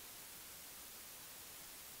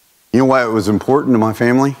 You know why it was important to my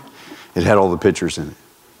family? It had all the pictures in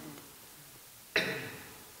it.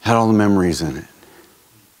 Had all the memories in it.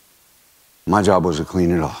 My job was to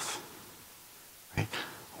clean it off. Right?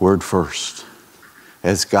 Word first.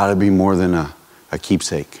 It's got to be more than a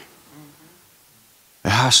keepsake. It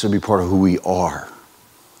has to be part of who we are.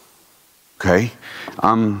 Okay?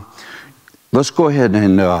 Let's go ahead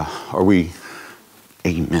and, are we,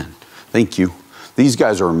 amen. Thank you. These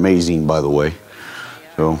guys are amazing, by the way.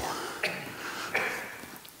 So,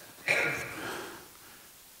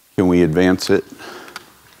 can we advance it?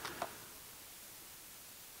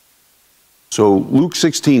 So, Luke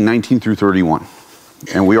 16, 19 through 31.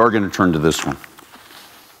 And we are going to turn to this one.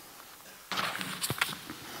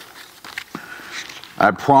 I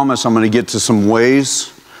promise I'm going to get to some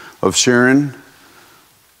ways of sharing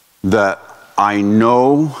that I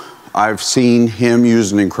know I've seen him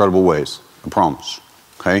use in incredible ways. I promise.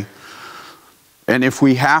 Okay? And if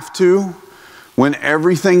we have to, when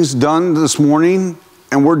everything's done this morning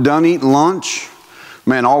and we're done eating lunch,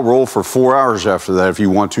 man, I'll roll for 4 hours after that if you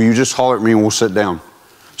want to. You just holler at me and we'll sit down.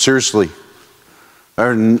 Seriously.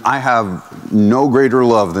 I have no greater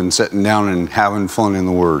love than sitting down and having fun in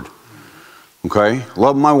the Word. Okay?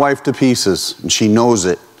 Love my wife to pieces, and she knows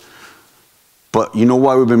it. But you know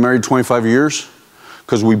why we've been married 25 years?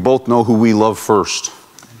 Because we both know who we love first.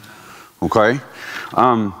 Okay?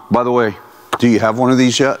 By the way, do you have one of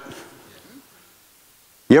these yet?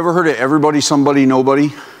 You ever heard of everybody, somebody, nobody?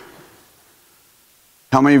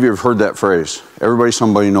 How many of you have heard that phrase? Everybody,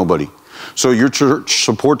 somebody, nobody. So your church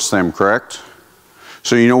supports them, correct?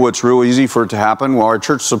 So you know what's real easy for it to happen? Well, our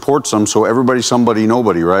church supports them, so everybody, somebody,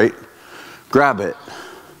 nobody, right? Grab it.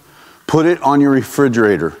 Put it on your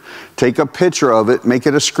refrigerator. Take a picture of it, make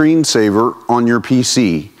it a screensaver on your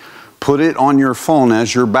PC. Put it on your phone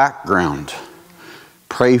as your background.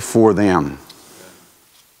 Pray for them.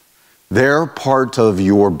 They're part of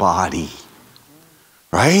your body.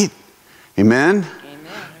 Right? Amen?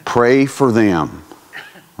 Amen. Pray for them.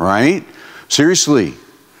 Right? Seriously.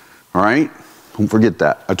 All right? Don't forget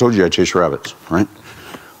that. I told you I chase rabbits. Right?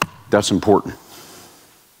 That's important.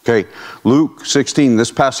 Okay. Luke 16. This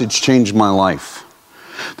passage changed my life.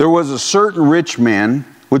 There was a certain rich man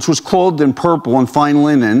which was clothed in purple and fine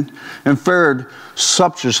linen and fared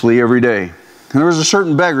sumptuously every day. And there was a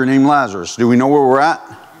certain beggar named Lazarus. Do we know where we're at?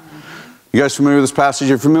 You guys familiar with this passage? If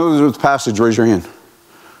you're familiar with this passage, raise your hand.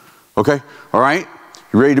 Okay? All right?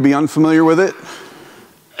 You ready to be unfamiliar with it?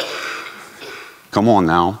 Come on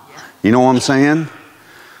now. You know what I'm saying?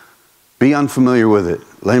 Be unfamiliar with it.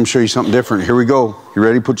 Let him show you something different. Here we go. You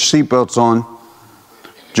ready? Put your seatbelts on.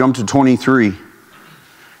 Jump to 23.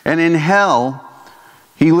 And in hell,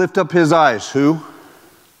 he lifted up his eyes. Who?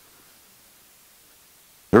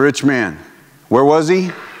 The rich man. Where was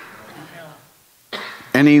he?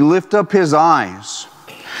 And he lifted up his eyes,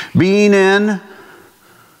 being in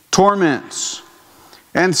torments,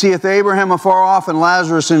 and seeth Abraham afar off and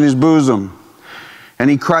Lazarus in his bosom. And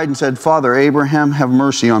he cried and said, Father Abraham, have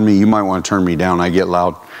mercy on me. You might want to turn me down. I get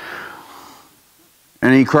loud.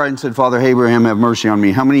 And he cried and said, Father Abraham, have mercy on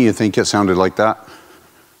me. How many of you think it sounded like that?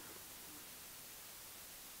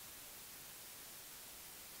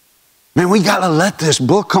 Man, we got to let this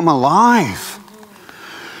book come alive.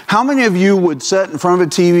 How many of you would sit in front of a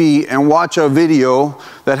TV and watch a video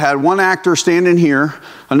that had one actor standing here,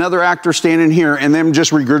 another actor standing here, and them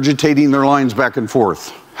just regurgitating their lines back and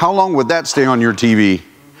forth? How long would that stay on your TV?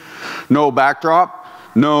 No backdrop,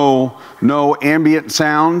 no ambient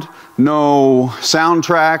sound, no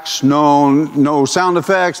soundtracks, no sound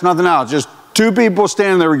effects, nothing else. Just two people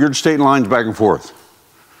standing there regurgitating lines back and forth.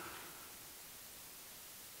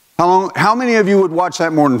 How many of you would watch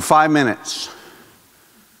that more than 5 minutes?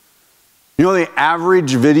 You know the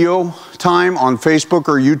average video time on Facebook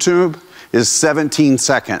or YouTube is 17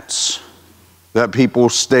 seconds that people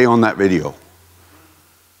stay on that video.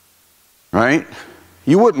 Right?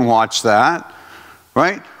 You wouldn't watch that.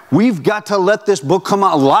 Right? We've got to let this book come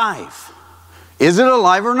alive. Is it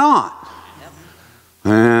alive or not?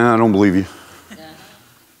 Yep. I don't believe you. Yeah.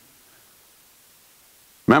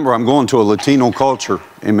 Remember, I'm going to a Latino culture.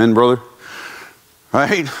 Amen, brother?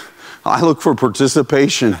 Right? I look for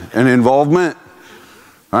participation and involvement.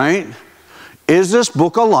 Right? Is this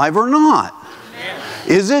book alive or not? Amen.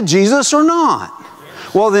 Is it Jesus or not?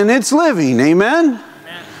 Yes. Well, then it's living. Amen? Amen?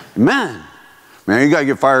 Amen. Man, you got to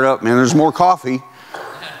get fired up, man. There's more coffee.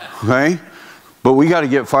 Okay? But we got to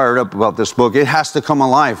get fired up about this book. It has to come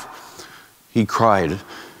alive. He cried,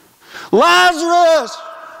 Lazarus!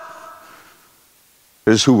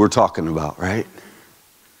 Is who we're talking about, right?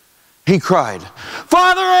 He cried,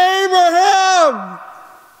 Father Abraham!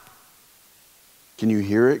 Can you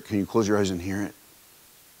hear it? Can you close your eyes and hear it?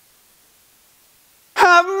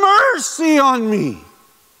 Have mercy on me!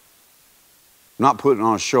 I'm not putting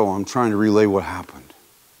on a show. I'm trying to relay what happened.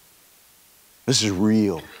 This is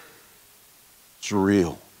real. It's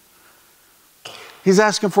real. He's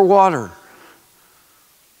asking for water.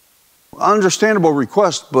 Understandable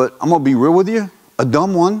request, but I'm going to be real with you. A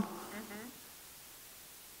dumb one.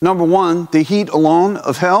 Number one, the heat alone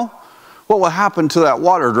of hell. What will happen to that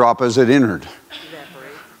water drop as it entered?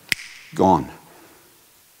 Evaporate. Gone.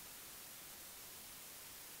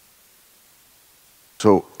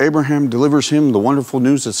 So Abraham delivers him the wonderful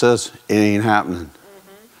news that says, it ain't happening.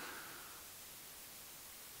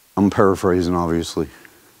 I'm paraphrasing, obviously.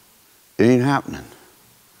 It ain't happening.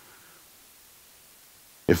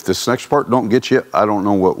 If this next part don't get you, I don't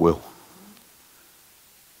know what will.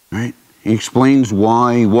 Right? He explains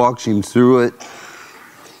why, he walks him through it.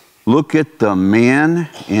 Look at the man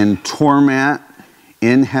in torment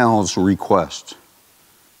in hell's request.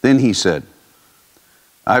 Then he said,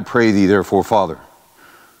 I pray thee therefore, Father,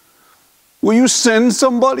 will you send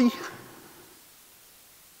somebody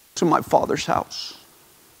to my father's house?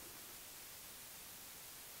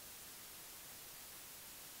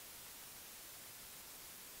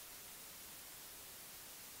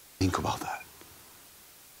 Think about that.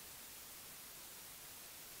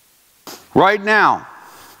 Right now,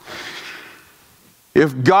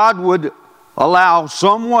 if God would allow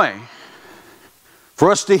some way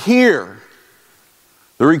for us to hear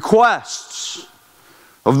the requests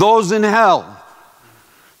of those in hell,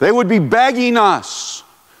 they would be begging us,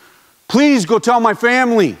 please go tell my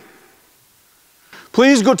family.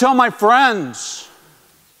 Please go tell my friends.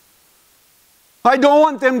 I don't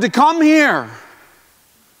want them to come here.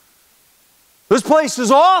 This place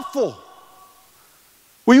is awful.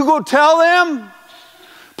 Will you go tell them?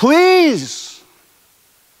 Please.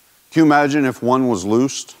 Can you imagine if one was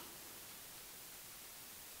loosed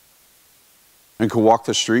and could walk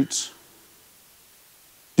the streets?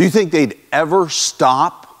 Do you think they'd ever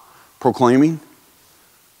stop proclaiming?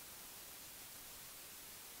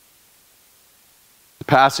 The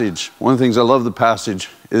passage, one of the things I love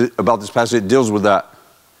about this passage, it deals with that.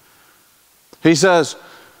 He says,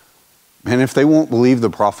 man, if they won't believe the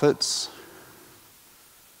prophets,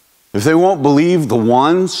 if they won't believe the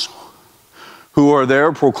ones who are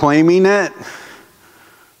there proclaiming it,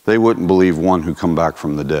 they wouldn't believe one who come back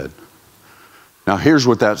from the dead. Now here's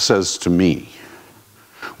what that says to me.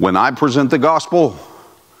 When I present the gospel,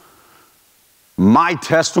 my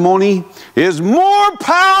testimony is more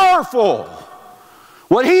powerful.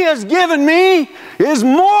 What he has given me is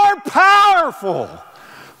more powerful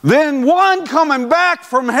than one coming back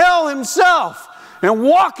from hell himself and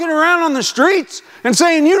walking around on the streets and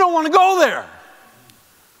saying, you don't want to go there.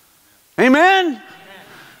 Amen?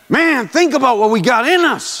 Man, think about what we got in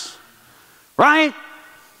us, right?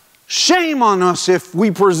 Shame on us if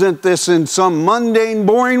we present this in some mundane,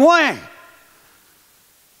 boring way.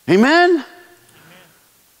 Amen?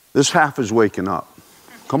 This half is waking up.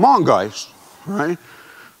 Come on, guys. All right?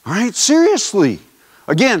 All right? Seriously.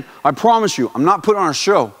 Again, I promise you, I'm not putting on a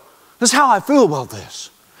show. This is how I feel about this.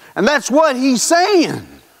 And that's what he's saying.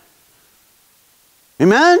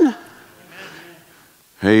 Amen?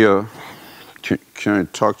 Hey, can I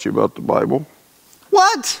talk to you about the Bible?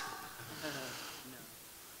 What?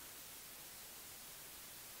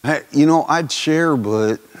 Hey, you know, I'd share,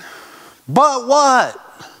 but what?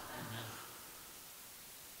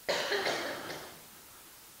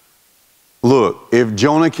 Look, if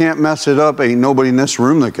Jonah can't mess it up, ain't nobody in this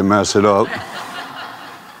room that can mess it up.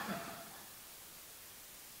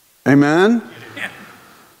 Amen?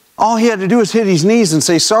 All he had to do was hit his knees and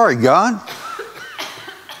say, sorry, God.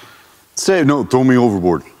 Say, no, throw me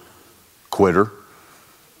overboard. Quitter.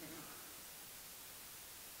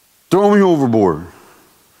 Throw me overboard.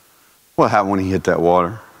 What happened when he hit that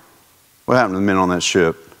water? What happened to the men on that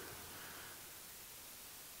ship?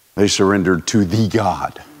 They surrendered to the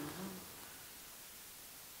God.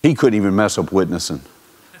 He couldn't even mess up witnessing.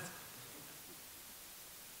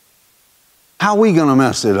 How are we going to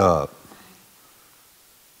mess it up?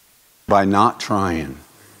 By not trying.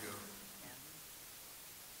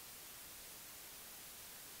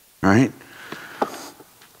 All right?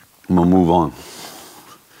 I'm going to move on.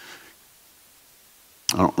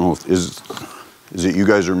 I don't know if, is it you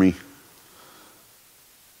guys or me?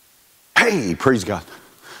 Hey, praise God.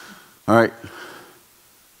 All right.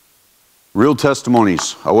 Real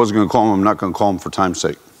testimonies. I wasn't going to call them. I'm not going to call them for time's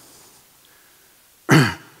sake.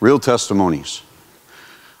 Real testimonies.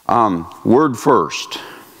 Word first.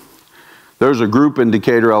 There's a group in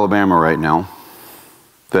Decatur, Alabama right now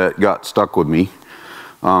that got stuck with me.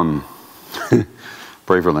 Pray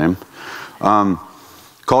for them.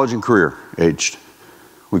 College and career aged.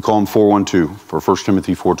 We call them 412 for 1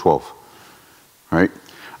 Timothy 4:12. Right?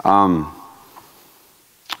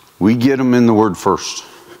 We get them in the Word first.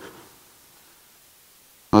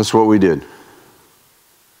 That's what we did.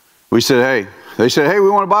 We said, hey, they said, hey, we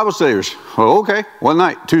want a Bible study. Oh, okay. What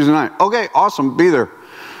night? Tuesday night. Okay, awesome. Be there.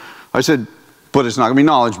 I said, but it's not going to be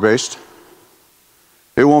knowledge-based.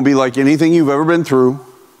 It won't be like anything you've ever been through.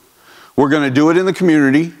 We're going to do it in the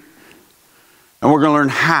community, and we're going to learn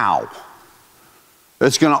how.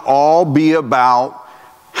 It's going to all be about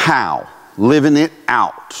how, living it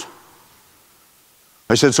out.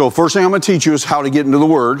 I said, so first thing I'm going to teach you is how to get into the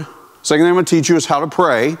Word. Second thing I'm going to teach you is how to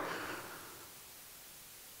pray.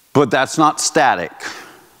 But that's not static.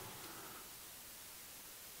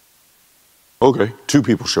 Okay, 2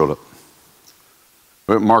 people showed up.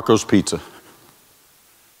 At Marco's Pizza.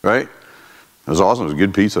 Right? It was awesome. It was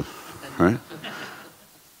good pizza. Right?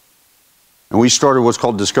 And we started what's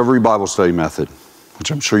called Discovery Bible Study Method,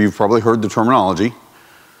 which I'm sure you've probably heard the terminology.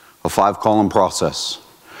 A 5-column process.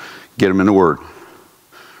 Get them in the Word.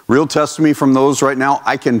 Real testimony from those right now,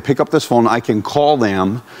 I can pick up this phone, I can call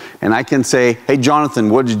them, and I can say, hey, Jonathan,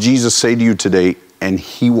 what did Jesus say to you today? And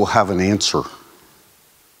he will have an answer.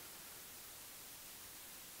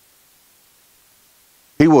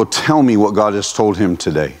 He will tell me what God has told him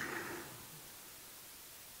today.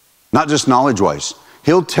 Not just knowledge-wise.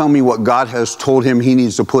 He'll tell me what God has told him he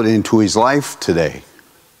needs to put into his life today.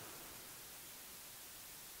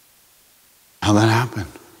 How'd that happen?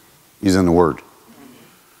 He's in the Word.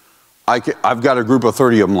 I've got a group of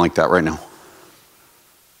 30 of them like that right now.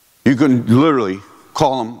 You can literally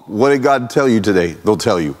Call them. What did God tell you today? They'll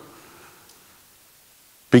tell you.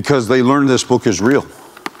 Because they learned this book is real.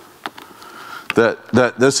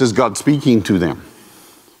 That this is God speaking to them.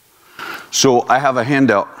 So I have a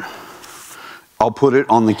handout. I'll put it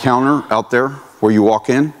on the counter out there where you walk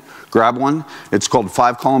in. Grab one. It's called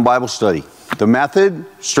 5 Column Bible Study. The method,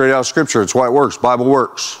 straight out of Scripture. It's why it works. Bible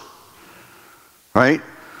works. Right?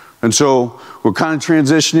 And so we're kind of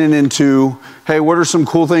transitioning into, hey, what are some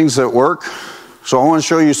cool things that work? So I want to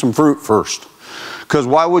show you some fruit first. Because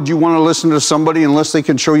why would you want to listen to somebody unless they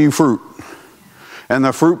can show you fruit? And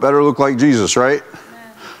the fruit better look like Jesus, right?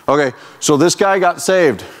 Okay, so this guy got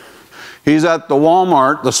saved. He's at the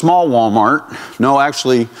Walmart, the small Walmart. No,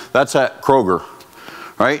 actually, that's at Kroger,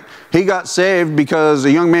 right? He got saved because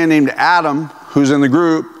a young man named Adam, who's in the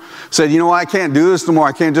group, said, you know what, I can't do this no more.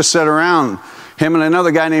 I can't just sit around. Him and another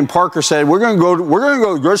guy named Parker said, we're going to go to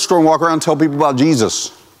the grocery store and walk around and tell people about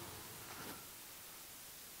Jesus.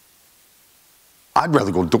 I'd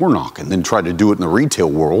rather go door knocking than try to do it in the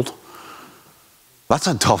retail world. That's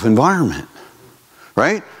a tough environment,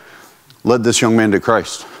 right? Led this young man to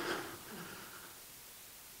Christ.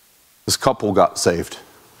 This couple got saved.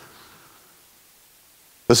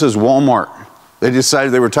 This is Walmart. They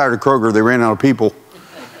decided they were tired of Kroger. They ran out of people.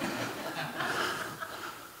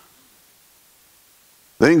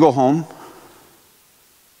 They didn't go home.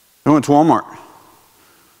 They went to Walmart.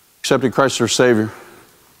 Accepted Christ as their Savior.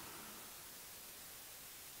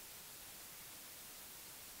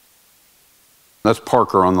 That's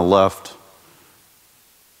Parker on the left.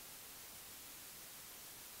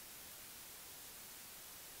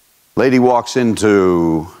 Lady walks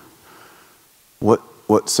into, what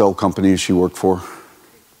cell company she worked for?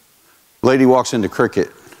 Lady walks into Cricket.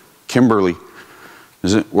 Kimberly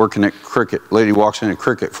is working at Cricket. Lady walks into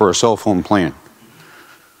Cricket for a cell phone plan.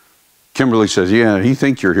 Kimberly says, yeah, you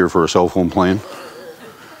think you're here for a cell phone plan.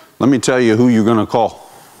 Let me tell you who you're going to call,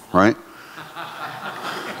 right?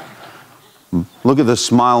 Look at the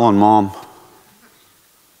smile on mom.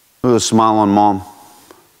 Look at the smile on mom.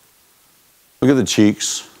 Look at the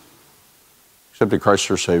cheeks. Accepted Christ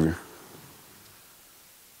her Savior.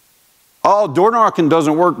 Oh, door knocking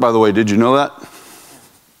doesn't work, by the way. Did you know that?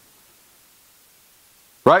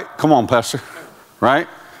 Right? Come on, Pastor. Right?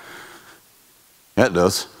 Yeah, it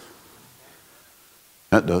does.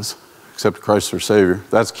 That does. Accepted Christ her Savior.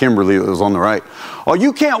 That's Kimberly that was on the right. Oh,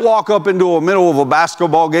 you can't walk up into the middle of a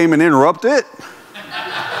basketball game and interrupt it.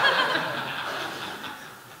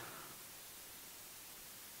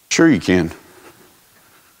 Sure you can.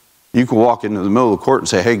 You can walk into the middle of the court and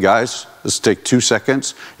say, hey guys, let's take 2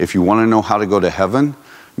 seconds. If you want to know how to go to heaven,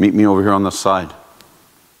 meet me over here on the side.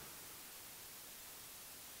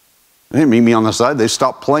 They didn't meet me on the side, they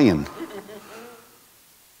stopped playing.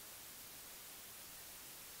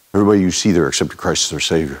 Everybody you see there accepted Christ as their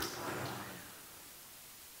Savior.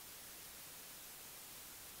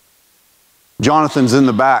 Jonathan's in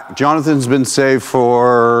the back. Jonathan's been saved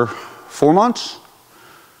for 4 months.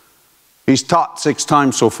 He's taught 6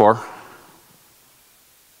 times so far.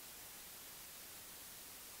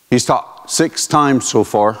 He's taught 6 times so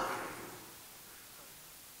far.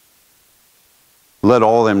 Led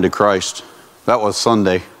all of them to Christ. That was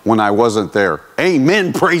Sunday when I wasn't there.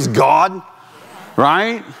 Amen, praise God.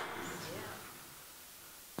 Right?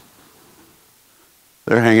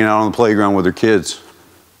 They're hanging out on the playground with their kids.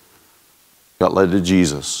 Got led to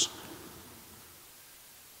Jesus.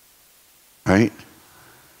 Right?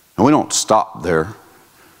 And we don't stop there.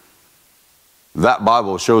 That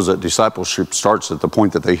Bible shows that discipleship starts at the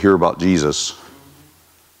point that they hear about Jesus.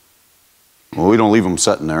 Well, we don't leave them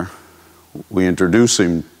sitting there. We introduce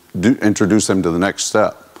them to the next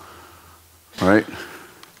step. Right?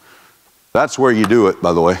 That's where you do it,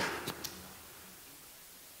 by the way.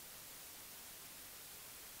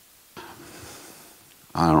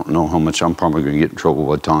 I don't know how much I'm probably going to get in trouble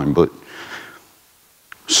by time, but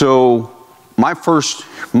so my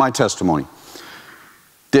testimony,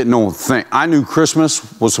 didn't know a thing. I knew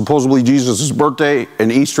Christmas was supposedly Jesus' birthday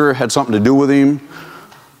and Easter had something to do with him,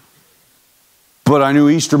 but I knew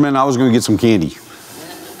Easter meant I was going to get some candy.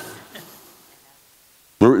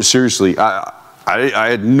 Seriously, I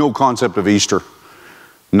had no concept of Easter.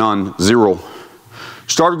 None. Zero.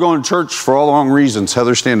 Started going to church for all the wrong reasons.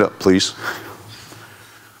 Heather, stand up, please.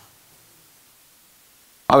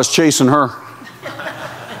 I was chasing her.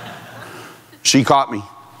 She caught me.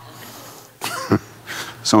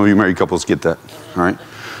 Some of you married couples get that, all right?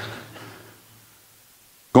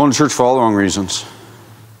 Going to church for all the wrong reasons.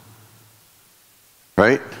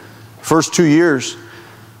 Right? First 2 years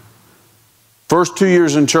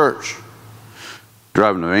in church.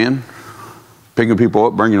 Driving a van, picking people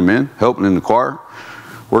up, bringing them in, helping in the choir,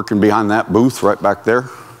 working behind that booth right back there.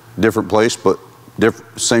 Different place, but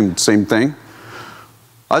same thing.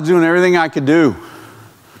 I was doing everything I could do,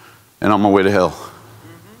 and on my way to hell.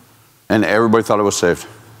 And everybody thought I was saved.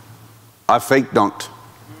 I fake dunked.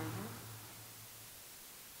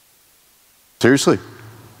 Seriously.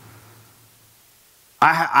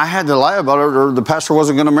 I had to lie about it, or the pastor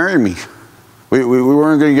wasn't going to marry me. We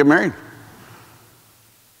weren't going to get married.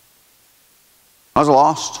 I was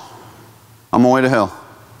lost. On my way to hell.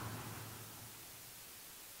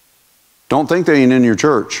 Don't think they ain't in your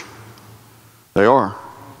church. They are.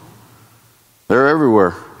 They're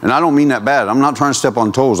everywhere. And I don't mean that bad. I'm not trying to step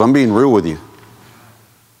on toes. I'm being real with you.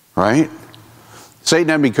 Right? Satan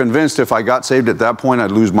had me convinced if I got saved at that point,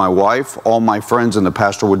 I'd lose my wife, all my friends, and the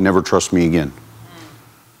pastor would never trust me again.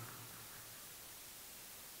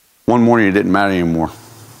 One morning it didn't matter anymore.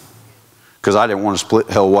 Because I didn't want to split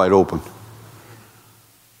hell wide open.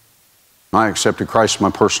 I accepted Christ as my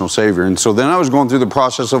personal Savior. And so then I was going through the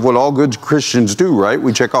process of what all good Christians do, right?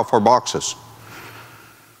 We check off our boxes.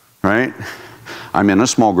 Right? I'm in a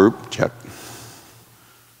small group. Check.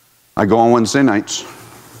 I go on Wednesday nights.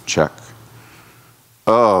 Check.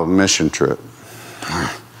 Oh, mission trip.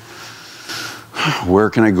 Where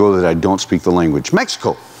can I go that I don't speak the language?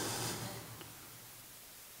 Mexico.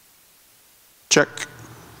 Check.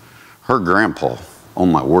 Her grandpa. Oh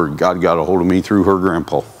my word, God got a hold of me through her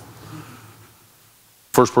grandpa.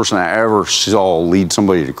 First person I ever saw lead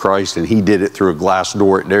somebody to Christ, and he did it through a glass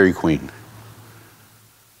door at Dairy Queen.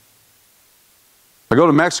 I go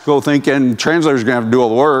to Mexico thinking translator's going to have to do all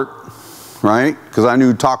the work, right? Because I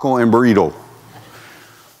knew taco and burrito,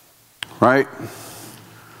 right?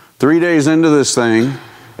 3 days into this thing,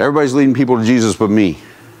 everybody's leading people to Jesus but me.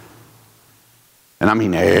 And I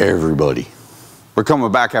mean everybody. We're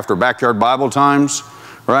coming back after backyard Bible times,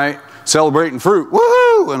 right? Celebrating fruit,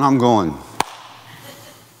 woohoo! And I'm going.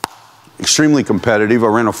 Extremely competitive. I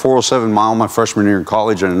ran a 407 mile my freshman year in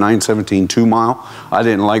college and a 917 2 mile. I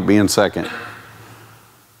didn't like being second.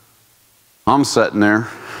 I'm sitting there,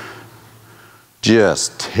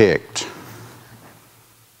 just ticked.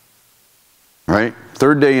 Right?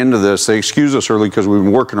 Third day into this, they excuse us early because we've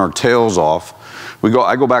been working our tails off.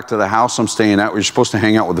 I go back to the house I'm staying at. We're supposed to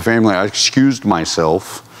hang out with the family. I excused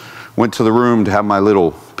myself, went to the room to have my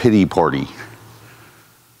little pity party.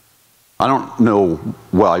 I don't know,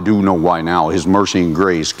 well, I do know why now. His mercy and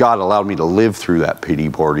grace. God allowed me to live through that pity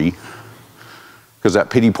party. Because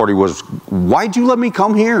that pity party was, why'd you let me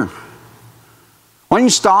come here? Why didn't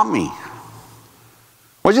you stop me?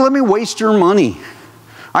 Why'd you let me waste your money?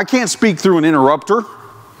 I can't speak through an interrupter.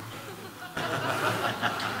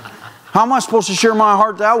 How am I supposed to share my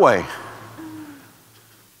heart that way?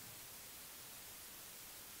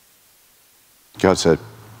 God said,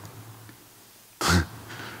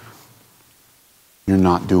 you're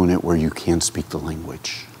not doing it where you can't speak the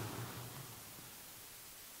language.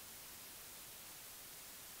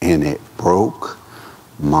 And it broke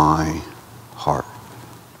my heart.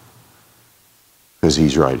 Because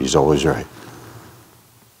he's right. He's always right.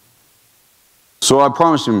 So I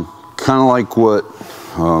promised him, kind of like what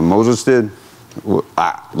Moses did.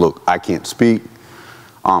 Look, I can't speak.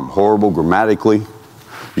 I'm horrible grammatically.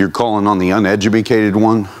 You're calling on the uneducated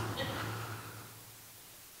one.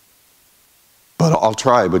 But I'll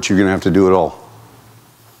try, but you're going to have to do it all.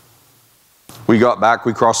 We got back,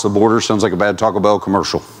 we crossed the border. Sounds like a bad Taco Bell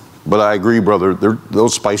commercial. But I agree, brother.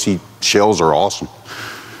 Those spicy shells are awesome.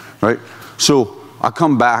 Right? So I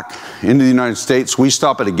come back into the United States. We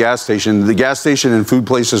stop at a gas station. The gas station and food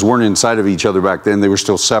places weren't inside of each other back then. They were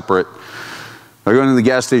still separate. I go into the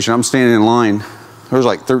gas station. I'm standing in line. There's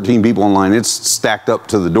like 13 people in line. It's stacked up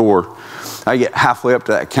to the door. I get halfway up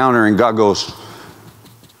to that counter and God goes,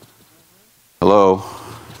 hello?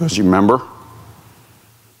 He goes, you remember?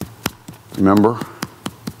 Remember?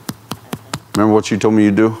 Remember what you told me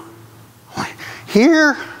you'd do? I'm like,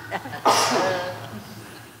 here?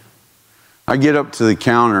 I get up to the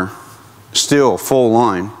counter, still full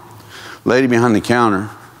line. Lady behind the counter,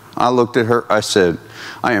 I looked at her, I said,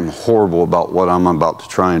 I am horrible about what I'm about to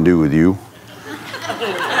try and do with you.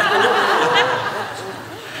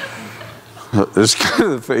 This kind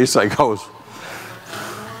of the face I goes.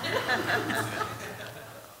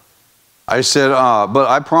 I said, but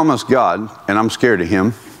I promised God, and I'm scared of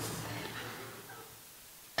him.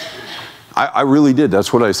 I really did,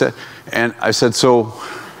 that's what I said. And I said, so,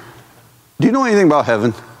 do you know anything about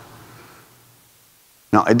heaven?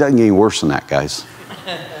 No, it doesn't get any worse than that, guys.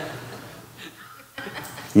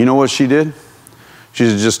 You know what she did? She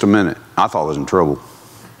said, just a minute. I thought I was in trouble.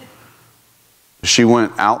 She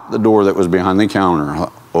went out the door that was behind the counter.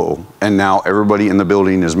 Uh-oh. And now everybody in the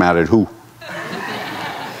building is mad at who?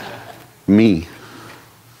 me.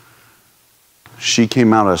 She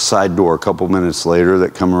came out a side door a couple minutes later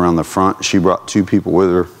that come around the front. She brought 2 people with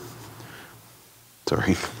her.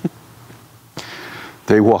 Sorry.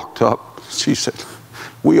 They walked up. She said,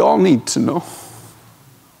 we all need to know.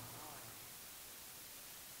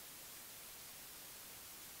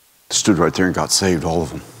 Stood right there and got saved, all of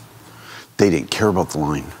them. They didn't care about the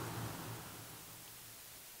line.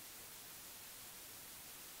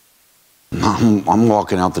 I'm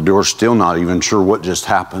walking out the door still not even sure what just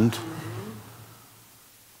happened.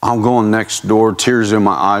 I'm going next door, tears in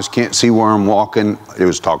my eyes, can't see where I'm walking. It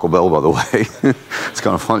was Taco Bell, by the way. It's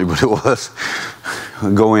kind of funny, but it was.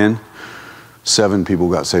 I go in, 7 people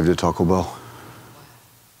got saved at Taco Bell.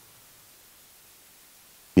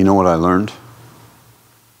 You know what I learned?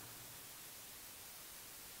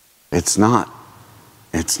 It's not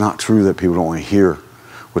true that people don't want to hear.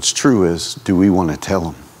 What's true is, do we want to tell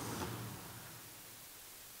them?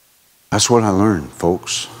 That's what I learned,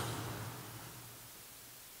 folks.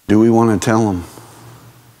 Do we want to tell them?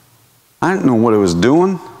 I didn't know what it was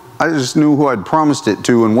doing. I just knew who I'd promised it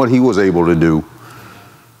to and what he was able to do.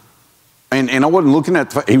 And I wasn't looking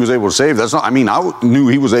at he was able to save. That's not, I mean, I knew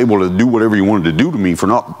he was able to do whatever he wanted to do to me for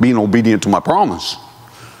not being obedient to my promise.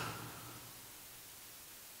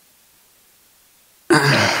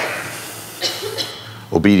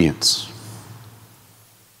 Obedience.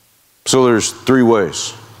 So there's 3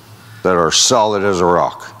 ways that are solid as a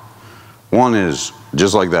rock. One is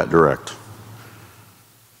just like that, direct.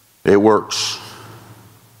 It works.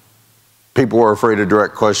 People are afraid of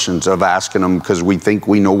direct questions, of asking them because we think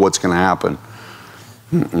we know what's going to happen.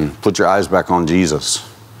 Put your eyes back on Jesus.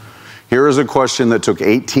 Here is a question that took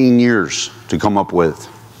 18 years to come up with.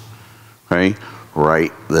 Okay?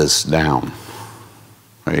 Write this down.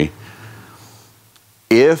 Okay?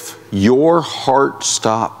 If your heart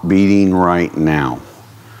stopped beating right now,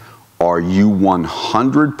 are you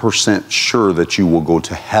 100% sure that you will go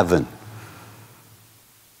to heaven?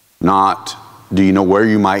 Not, do you know where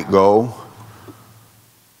you might go?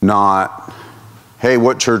 Not, hey,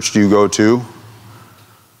 what church do you go to?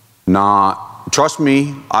 Not, trust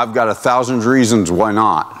me, I've got 1,000 reasons why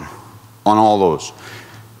not on all those.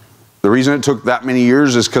 The reason it took that many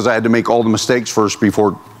years is because I had to make all the mistakes first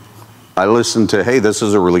before I listened to, hey, this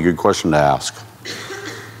is a really good question to ask.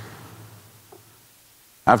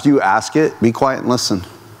 After you ask it, be quiet and listen.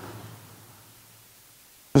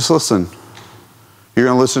 Just listen. You're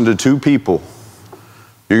going to listen to 2 people.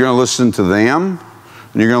 You're going to listen to them,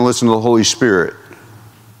 and you're going to listen to the Holy Spirit.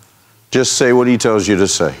 Just say what he tells you to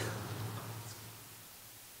say.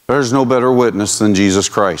 There's no better witness than Jesus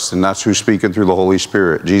Christ, and that's who's speaking through the Holy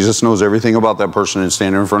Spirit. Jesus knows everything about that person that's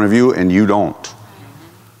standing in front of you, and you don't.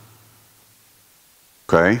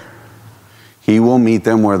 Okay? He will meet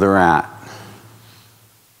them where they're at.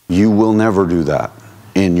 You will never do that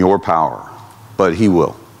in your power, but he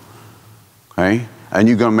will. Okay? And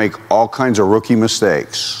you're going to make all kinds of rookie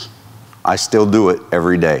mistakes. I still do it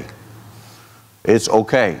every day. It's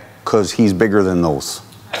okay, because he's bigger than those.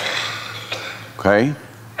 Okay?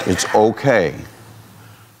 It's okay.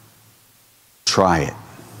 Try it.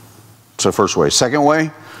 It's the first way. Second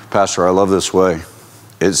way, Pastor, I love this way.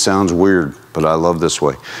 It sounds weird, but I love this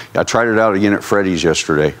way. I tried it out again at Freddy's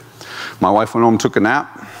yesterday. My wife went home, took a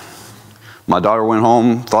nap. My daughter went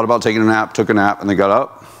home, thought about taking a nap, took a nap, and they got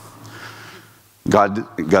up.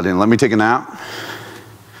 God got in, let me take a nap.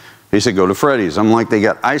 He said, go to Freddy's. I'm like, they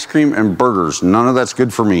got ice cream and burgers. None of that's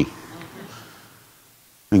good for me.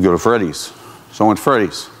 And go to Freddy's. So I went to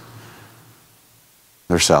Freddy's.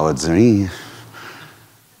 Their salads.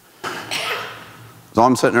 So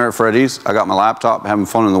I'm sitting there at Freddy's. I got my laptop, having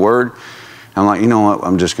fun in the Word. I'm like, you know what?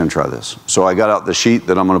 I'm just going to try this. So I got out the sheet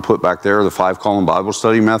that I'm going to put back there, the 5-column Bible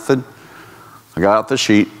study method. I got out the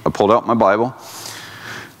sheet. I pulled out my Bible.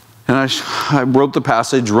 And I wrote the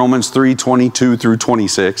passage, Romans 3:22 through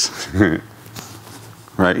 26.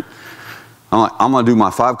 Right? I'm like, I'm going to do my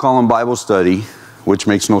 5-column Bible study, which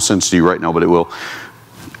makes no sense to you right now, but it will,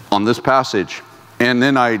 on this passage. And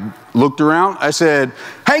then I looked around. I said,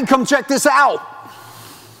 hey, come check this out.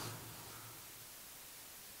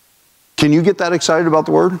 Can you get that excited about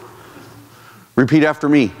the Word? Repeat after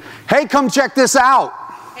me. Hey, come check this out.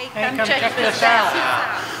 Hey, come check this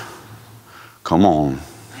out. Come on.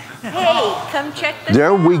 Hey, come check this out.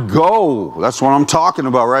 There we go. That's what I'm talking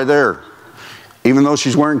about right there. Even though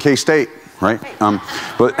she's wearing K-State, right?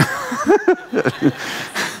 But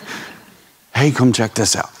hey, come check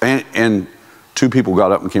this out. And 2 people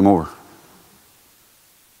got up and came over.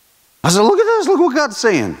 I said, look at this. Look what God's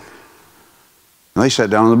saying. And they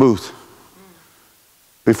sat down in the booth.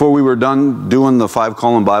 Before we were done doing the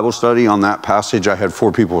 5-column Bible study on that passage, I had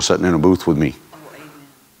 4 people sitting in a booth with me.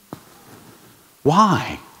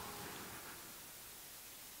 Why?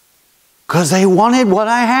 Because they wanted what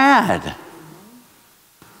I had.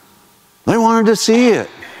 They wanted to see it.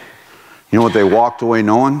 You know what they walked away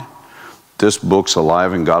knowing? This book's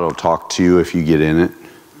alive and God will talk to you if you get in it.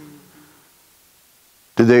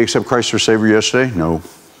 Did they accept Christ as Savior yesterday? No.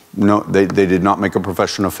 No, they did not make a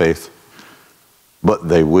profession of faith. But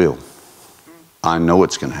they will. I know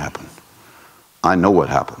it's going to happen. I know what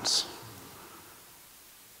happens.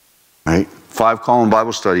 Right? 5-column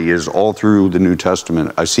Bible study is all through the New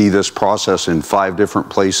Testament. I see this process in 5 different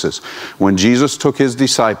places. When Jesus took his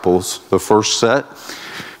disciples, the first set,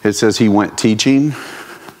 it says he went teaching.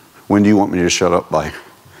 When do you want me to shut up by?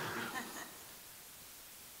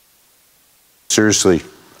 Seriously,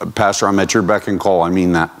 Pastor, I'm at your beck and call. I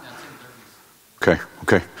mean that.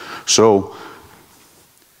 Okay. So,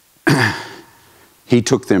 he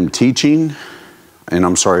took them teaching, and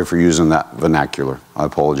I'm sorry for using that vernacular. I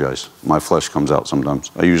apologize. My flesh comes out sometimes.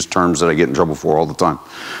 I use terms that I get in trouble for all the time.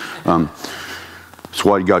 That's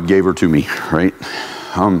why God gave her to me, right?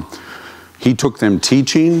 He took them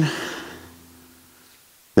teaching,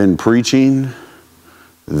 then preaching,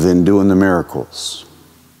 then doing the miracles.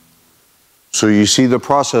 So you see the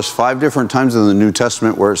process 5 different times in the New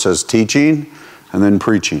Testament where it says teaching and then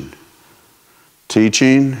preaching.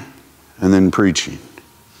 Teaching and then preaching.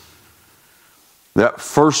 That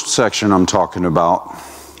first section I'm talking about,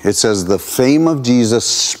 it says the fame of Jesus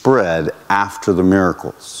spread after the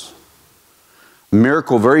miracles.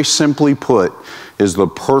 Miracle, very simply put, is the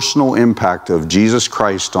personal impact of Jesus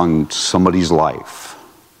Christ on somebody's life.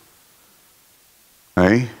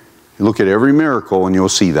 Okay? You look at every miracle and you'll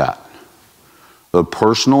see that. The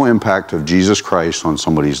personal impact of Jesus Christ on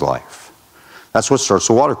somebody's life. That's what starts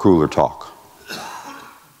the water cooler talk.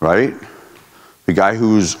 Right? The guy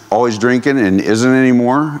who's always drinking and isn't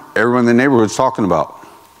anymore, everyone in the neighborhood's talking about.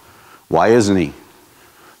 Why isn't he?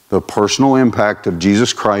 The personal impact of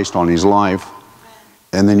Jesus Christ on his life,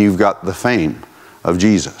 and then you've got the fame of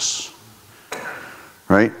Jesus.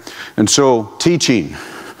 Right? And so, teaching,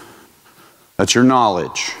 that's your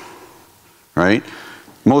knowledge. Right?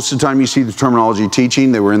 Most of the time you see the terminology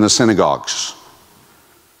teaching, they were in the synagogues.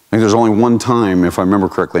 I think there's only one time, if I remember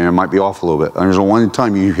correctly, and I might be off a little bit, there's only one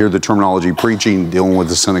time you hear the terminology preaching dealing with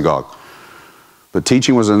the synagogue. But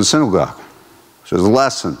teaching was in the synagogue. So the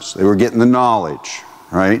lessons, they were getting the knowledge,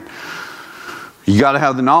 right? You got to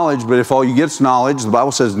have the knowledge, but if all you get is knowledge, the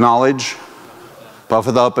Bible says knowledge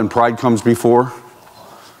puffeth up and pride comes before,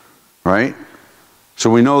 right? So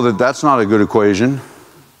we know that that's not a good equation.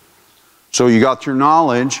 So you got your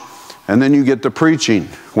knowledge, and then you get the preaching.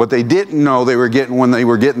 What they didn't know they were getting when they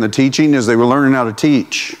were getting the teaching is they were learning how to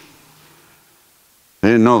teach. They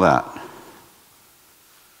didn't know that.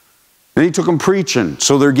 Then he took them preaching.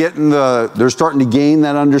 So they're starting to gain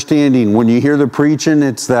that understanding. When you hear the preaching,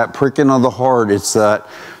 it's that pricking of the heart. It's that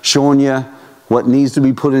showing you what needs to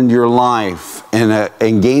be put into your life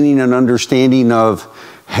and gaining an understanding of,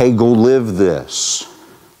 hey, go live this.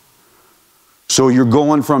 So you're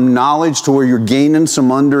going from knowledge to where you're gaining some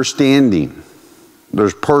understanding.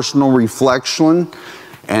 There's personal reflection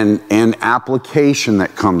and application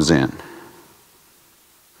that comes in.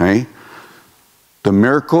 Okay? The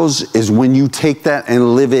miracles is when you take that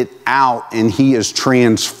and live it out and he is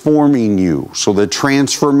transforming you. So the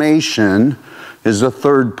transformation is the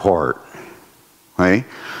third part. Okay?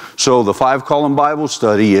 So the 5-column Bible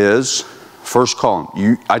study is, first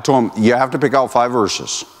column. I told them you have to pick out 5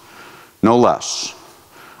 verses. No less.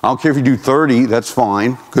 I don't care if you do 30, that's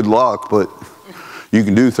fine. Good luck, but you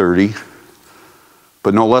can do 30.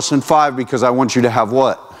 But no less than 5 because I want you to have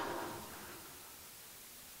what?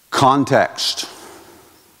 Context.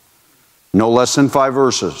 No less than 5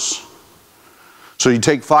 verses. So you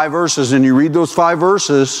take 5 verses and you read those 5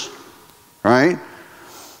 verses, right?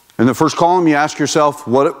 In the first column you ask yourself,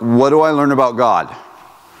 what do I learn about God?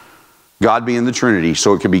 God being the Trinity.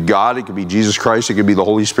 So it could be God, it could be Jesus Christ, it could be the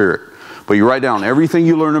Holy Spirit. But you write down everything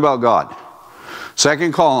you learn about God.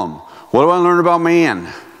 Second column, what do I learn about man?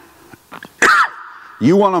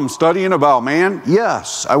 You want them studying about man?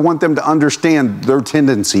 Yes, I want them to understand their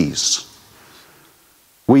tendencies.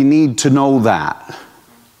 We need to know that.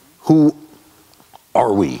 Who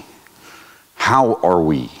are we? How are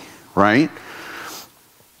we? Right?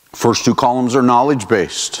 First 2 columns are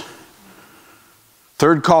knowledge-based.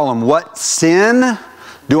 Third column, what sin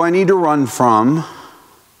do I need to run from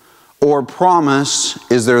or promise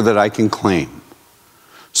is there that I can claim?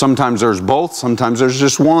 Sometimes there's both, sometimes there's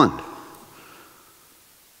just one.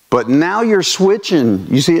 But now you're switching.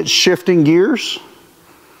 You see it shifting gears?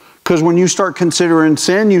 Because when you start considering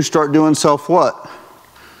sin, you start doing self what?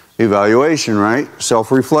 Evaluation, right?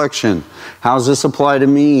 Self-reflection. How does this apply to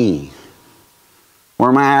me? Where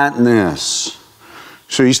am I at in this?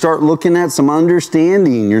 So you start looking at some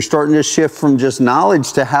understanding. You're starting to shift from just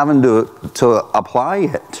knowledge to having to apply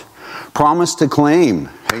it. Promise to claim.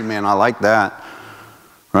 Hey man, I like that.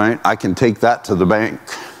 Right? I can take that to the bank.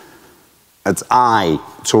 That's I.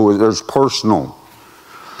 So there's personal.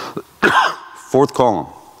 Fourth column.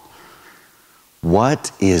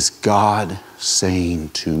 What is God saying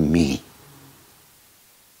to me?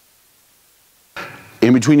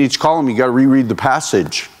 In between each column, you got to reread the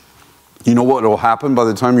passage. You know what will happen by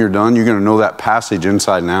the time you're done? You're going to know that passage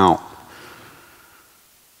inside and out.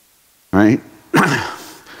 Right?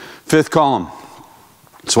 Fifth column.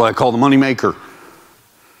 That's what I call the money maker.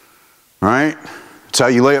 Right? It's how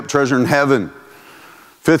you lay up treasure in heaven.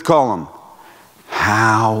 Fifth column.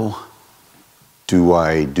 How do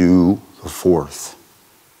I do the fourth?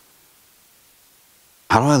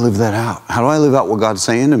 How do I live that out? How do I live out what God's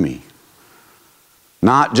saying to me?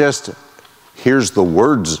 Not just, here's the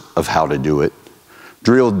words of how to do it.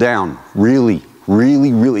 Drilled down. Really,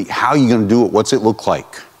 really, really. How are you going to do it? What's it look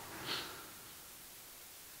like?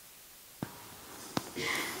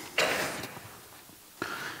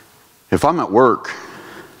 If I'm at work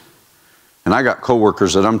and I got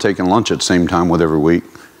coworkers that I'm taking lunch at the same time with every week,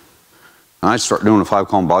 and I start doing a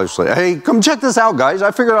 5-column Bible study. Hey, come check this out, guys. I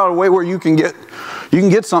figured out a way where you can get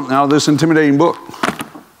something out of this intimidating book.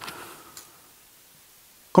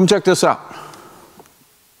 Come check this out.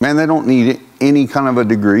 Man, they don't need any kind of a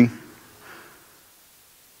degree.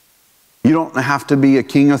 You don't have to be a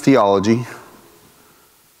king of theology.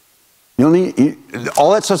 You don't need,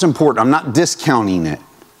 all that stuff's important. I'm not discounting it.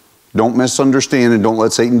 Don't misunderstand and don't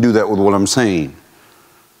let Satan do that with what I'm saying.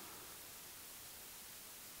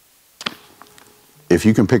 If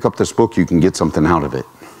you can pick up this book, you can get something out of it.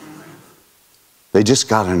 They just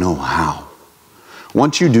got to know how.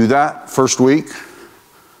 Once you do that, first week,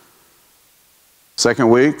 second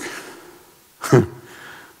week,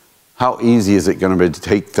 how easy is it going to be to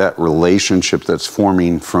take that relationship that's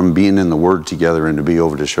forming from being in the Word together and to be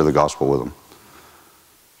over to share the gospel with them?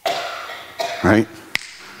 Right?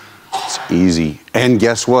 It's easy. And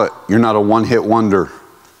guess what? You're not a one-hit wonder.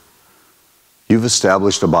 You've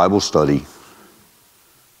established a Bible study.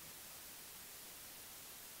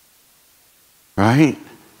 Right?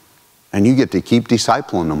 And you get to keep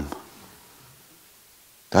discipling them.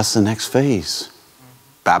 That's the next phase.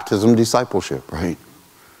 Baptism, discipleship, right?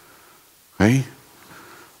 Okay?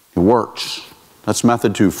 It works. That's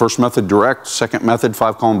method 2. First method, direct. Second method,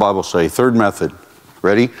 5-column Bible study. Third method,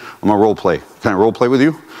 ready? I'm going to role play. Can I role play with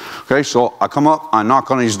you? Okay, so I come up, I knock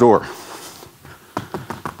on his door.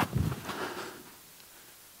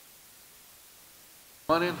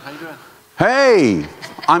 Come on in, how you doing? Hey,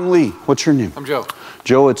 I'm Lee. What's your name? I'm Joe.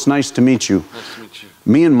 Joe, it's nice to meet you. Nice to meet you.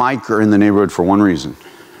 Me and Mike are in the neighborhood for one reason.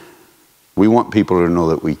 We want people to know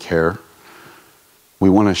that we care. We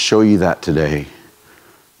want to show you that today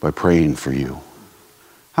by praying for you.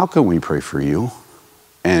 How can we pray for you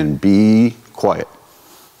and be quiet?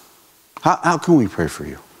 How can we pray for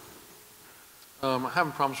you? I'm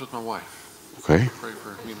having problems with my wife. Okay. Pray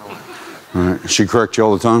for me and my wife. All right. She correct you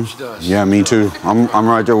all the time? She does. Yeah, me too. I'm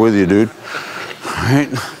right there with you, dude. Right?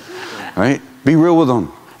 Right? Be real with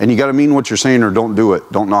them. And you got to mean what you're saying or don't do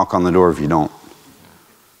it. Don't knock on the door if you don't.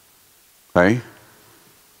 Okay?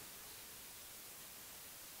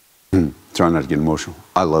 Try not to get emotional.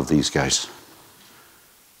 I love these guys.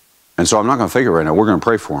 And so I'm not going to fake it right now. We're going to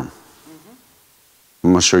pray for them.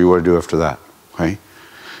 I'm going to show you what to do after that. Okay?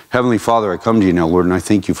 Heavenly Father, I come to you now, Lord, and I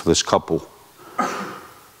thank you for this couple.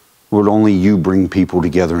 Lord, only you bring people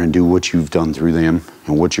together and do what you've done through them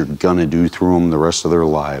and what you're going to do through them the rest of their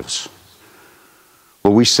lives.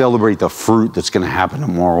 Lord, we celebrate the fruit that's going to happen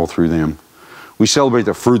tomorrow through them. We celebrate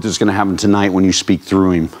the fruit that's going to happen tonight when you speak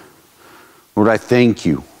through him. Lord, I thank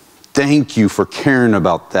you. Thank you for caring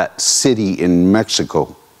about that city in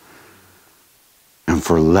Mexico and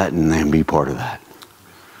for letting them be part of that.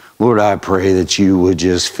 Lord, I pray that you would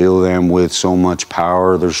just fill them with so much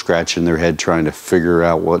power, they're scratching their head trying to figure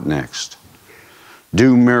out what next.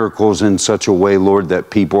 Do miracles in such a way, Lord,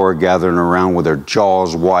 that people are gathering around with their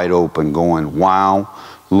jaws wide open going, wow,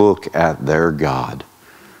 look at their God.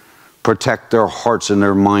 Protect their hearts and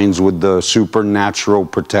their minds with the supernatural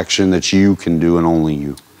protection that you can do and only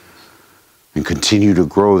you. And continue to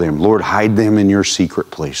grow them. Lord, hide them in your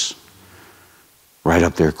secret place. Right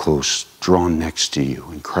up there close, drawn next to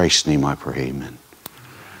you. In Christ's name I pray, amen.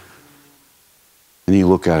 And you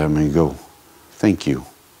look at him and you go, thank you.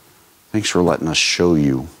 Thanks for letting us show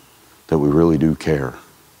you that we really do care.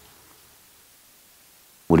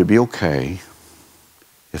 would it be okay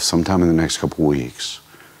if sometime in the next couple weeks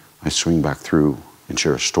I swing back through and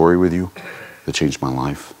share a story with you that changed my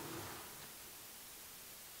life?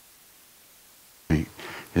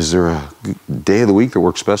 Is there a day of the week that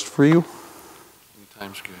works best for you?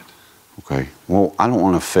 Anytime's good. Okay. Well, I don't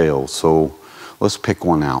want to fail, so let's pick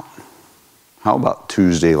one out. How about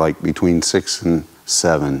Tuesday, like between 6 and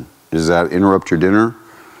 7? Does that interrupt your dinner?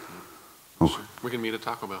 Okay. Sure. We can meet at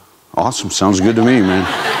Taco Bell. Awesome. Sounds good to me, man.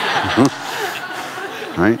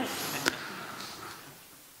 Right?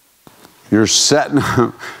 You're setting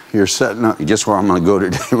up. Guess where I'm going to go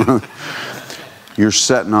today? You're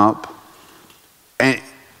setting up a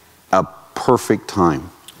perfect time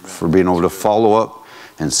for being able to follow up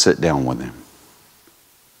and sit down with them.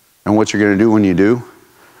 And what you're going to do when you do,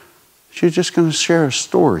 you're just going to share a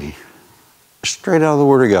story straight out of the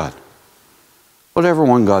Word of God. Whatever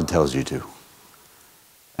one God tells you to.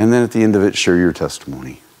 And then at the end of it, share your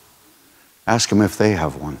testimony. Ask them if they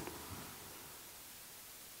have one.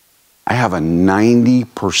 I have a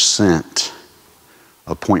 90%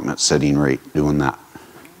 appointment setting rate doing that.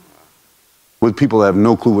 With people that have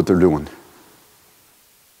no clue what they're doing.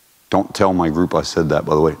 Don't tell my group I said that,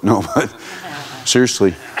 by the way. No, but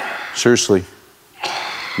seriously,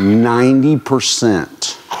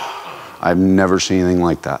 90%. I've never seen anything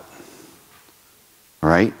like that. All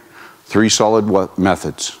right? 3 solid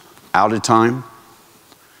methods. Out of time.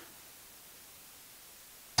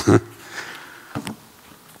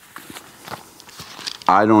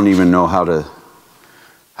 I don't even know how to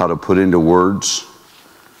put into words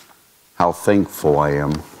how thankful I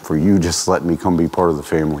am for you just letting me come be part of the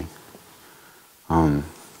family. I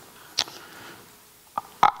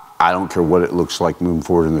don't care what it looks like moving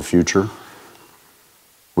forward in the future.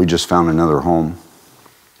 We just found another home.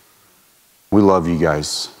 We love you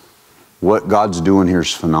guys. What God's doing here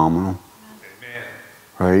is phenomenal. Amen.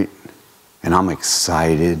 Right? And I'm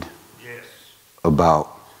excited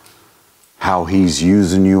about how He's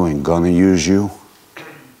using you and gonna use you.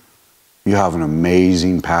 You have an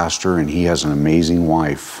amazing pastor and he has an amazing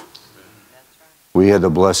wife. We had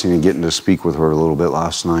the blessing of getting to speak with her a little bit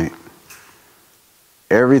last night.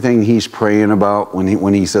 Everything he's praying about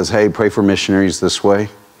when he says, hey, pray for missionaries this way,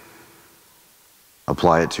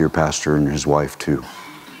 apply it to your pastor and his wife too.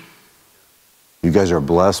 You guys are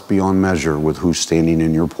blessed beyond measure with who's standing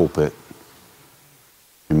in your pulpit.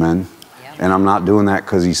 Amen? Yep. And I'm not doing that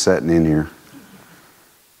because he's sitting in here.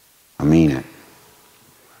 I mean it.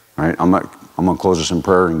 All right, I'm going to close this in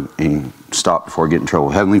prayer and stop before I get in trouble.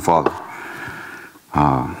 Heavenly Father,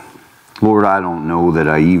 Lord, I don't know that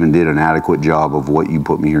I even did an adequate job of what you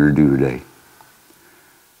put me here to do today.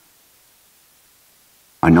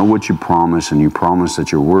 I know what you promise, and you promise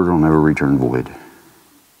that your word will never return void.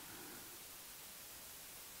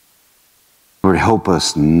 Lord, help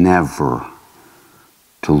us never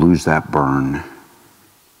to lose that burn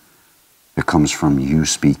that comes from you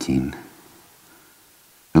speaking.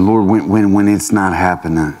 And Lord, when it's not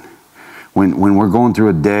happening, when we're going through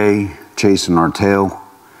a day chasing our tail,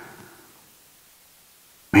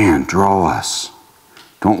 man, draw us.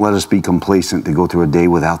 Don't let us be complacent to go through a day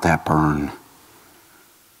without that burn.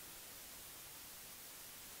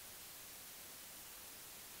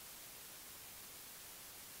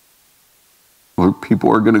 Lord, people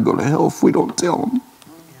are going to go to hell if we don't tell them.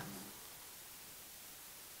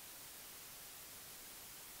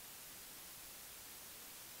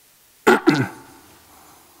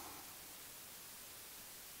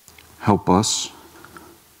 Help us.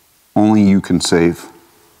 Only you can save.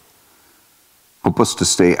 Help us to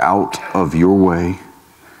stay out of your way,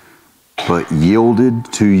 but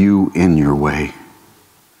yielded to you in your way.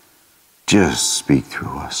 Just speak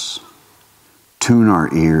through us. Tune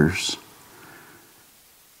our ears.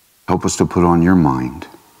 Help us to put on your mind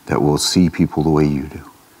that we'll see people the way you do.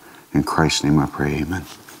 In Christ's name I pray, amen.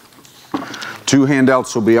 2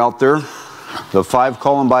 handouts will be out there. The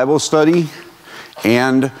 5-column Bible study,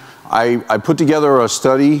 and I put together a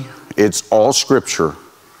study. It's all scripture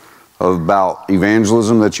about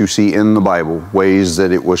evangelism that you see in the Bible, ways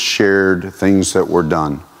that it was shared, things that were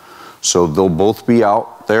done. So they'll both be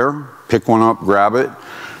out there. Pick one up, grab it.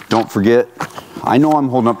 Don't forget, I know I'm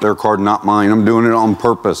holding up their card, not mine. I'm doing it on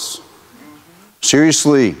purpose.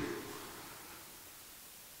 Seriously.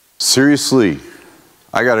 Seriously.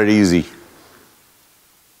 I got it easy.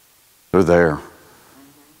 They're there.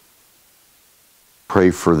 Pray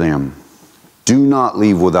for them. Do not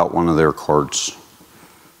leave without one of their cards.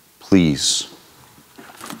 Please.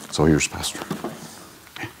 So here's Pastor.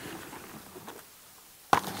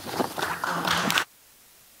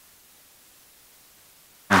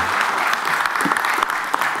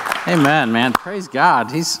 Amen, man. Praise God.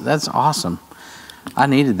 That's awesome. I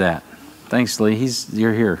needed that. Thanks, Lee.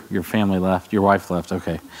 You're here. Your family left. Your wife left.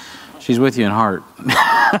 Okay. She's with you in heart.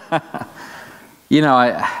 You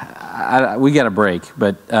know, we got a break,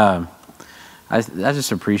 but I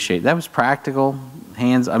just appreciate that was practical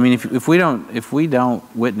hands. I mean, if we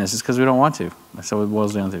don't witness, it's because we don't want to. That's what it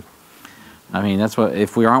boils down to. I mean, that's what,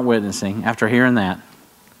 if we aren't witnessing after hearing that,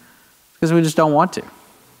 it's because we just don't want to.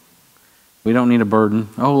 We don't need a burden.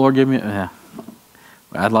 Oh, Lord, give me.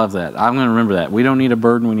 I'd love that. I'm going to remember that. We don't need a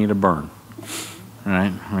burden. We need a burn. All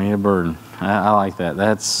right, we need a burden. I like that.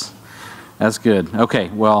 That's good. Okay,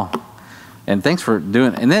 well, and thanks for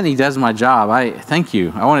doing. And then he does my job. Thank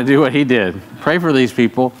you. I want to do what he did. Pray for these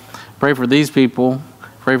people. Pray for these people.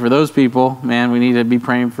 Pray for those people. Man, we need to be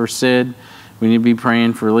praying for Sid. We need to be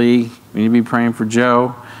praying for Lee. We need to be praying for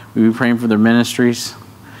Joe. We need to be praying for their ministries.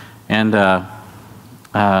 And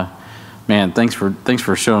man, thanks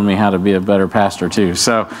for showing me how to be a better pastor too.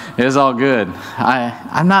 So it's all good.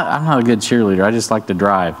 I'm not a good cheerleader. I just like to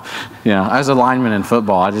drive. You know, I was a lineman in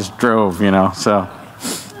football. I just drove. You know, so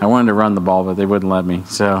I wanted to run the ball, but they wouldn't let me.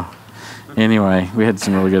 So anyway, we had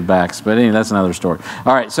some really good backs. But anyway, that's another story.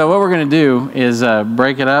 All right. So what we're going to do is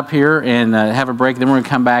break it up here and have a break. Then we're going to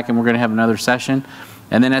come back and we're going to have another session.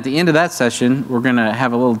 And then at the end of that session, we're going to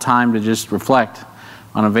have a little time to just reflect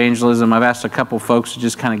on evangelism. I've asked a couple folks to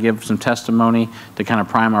just kind of give some testimony to kind of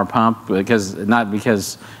prime our pump, because they're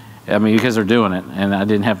doing it, and I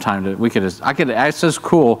didn't have time to. It's just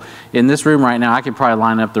cool in this room right now. I could probably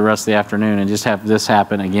line up the rest of the afternoon and just have this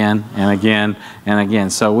happen again and again and again.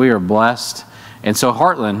 So we are blessed, and so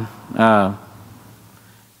Heartland,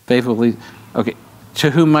 faithfully, okay.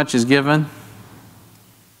 To whom much is given,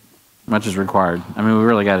 much is required. I mean, we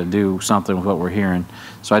really got to do something with what we're hearing.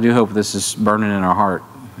 So I do hope this is burning in our heart,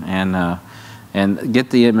 and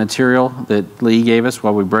get the material that Lee gave us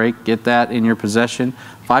while we break. Get that in your possession.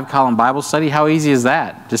 5-column Bible study. How easy is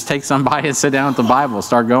that? Just take somebody and sit down with the Bible.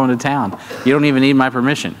 Start going to town. You don't even need my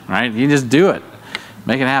permission, right? You just do it.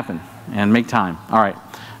 Make it happen and make time. All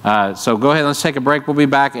right. So go ahead. Let's take a break. We'll be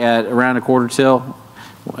back at around a quarter till.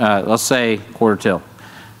 Let's say quarter till,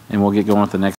 and we'll get going with the next.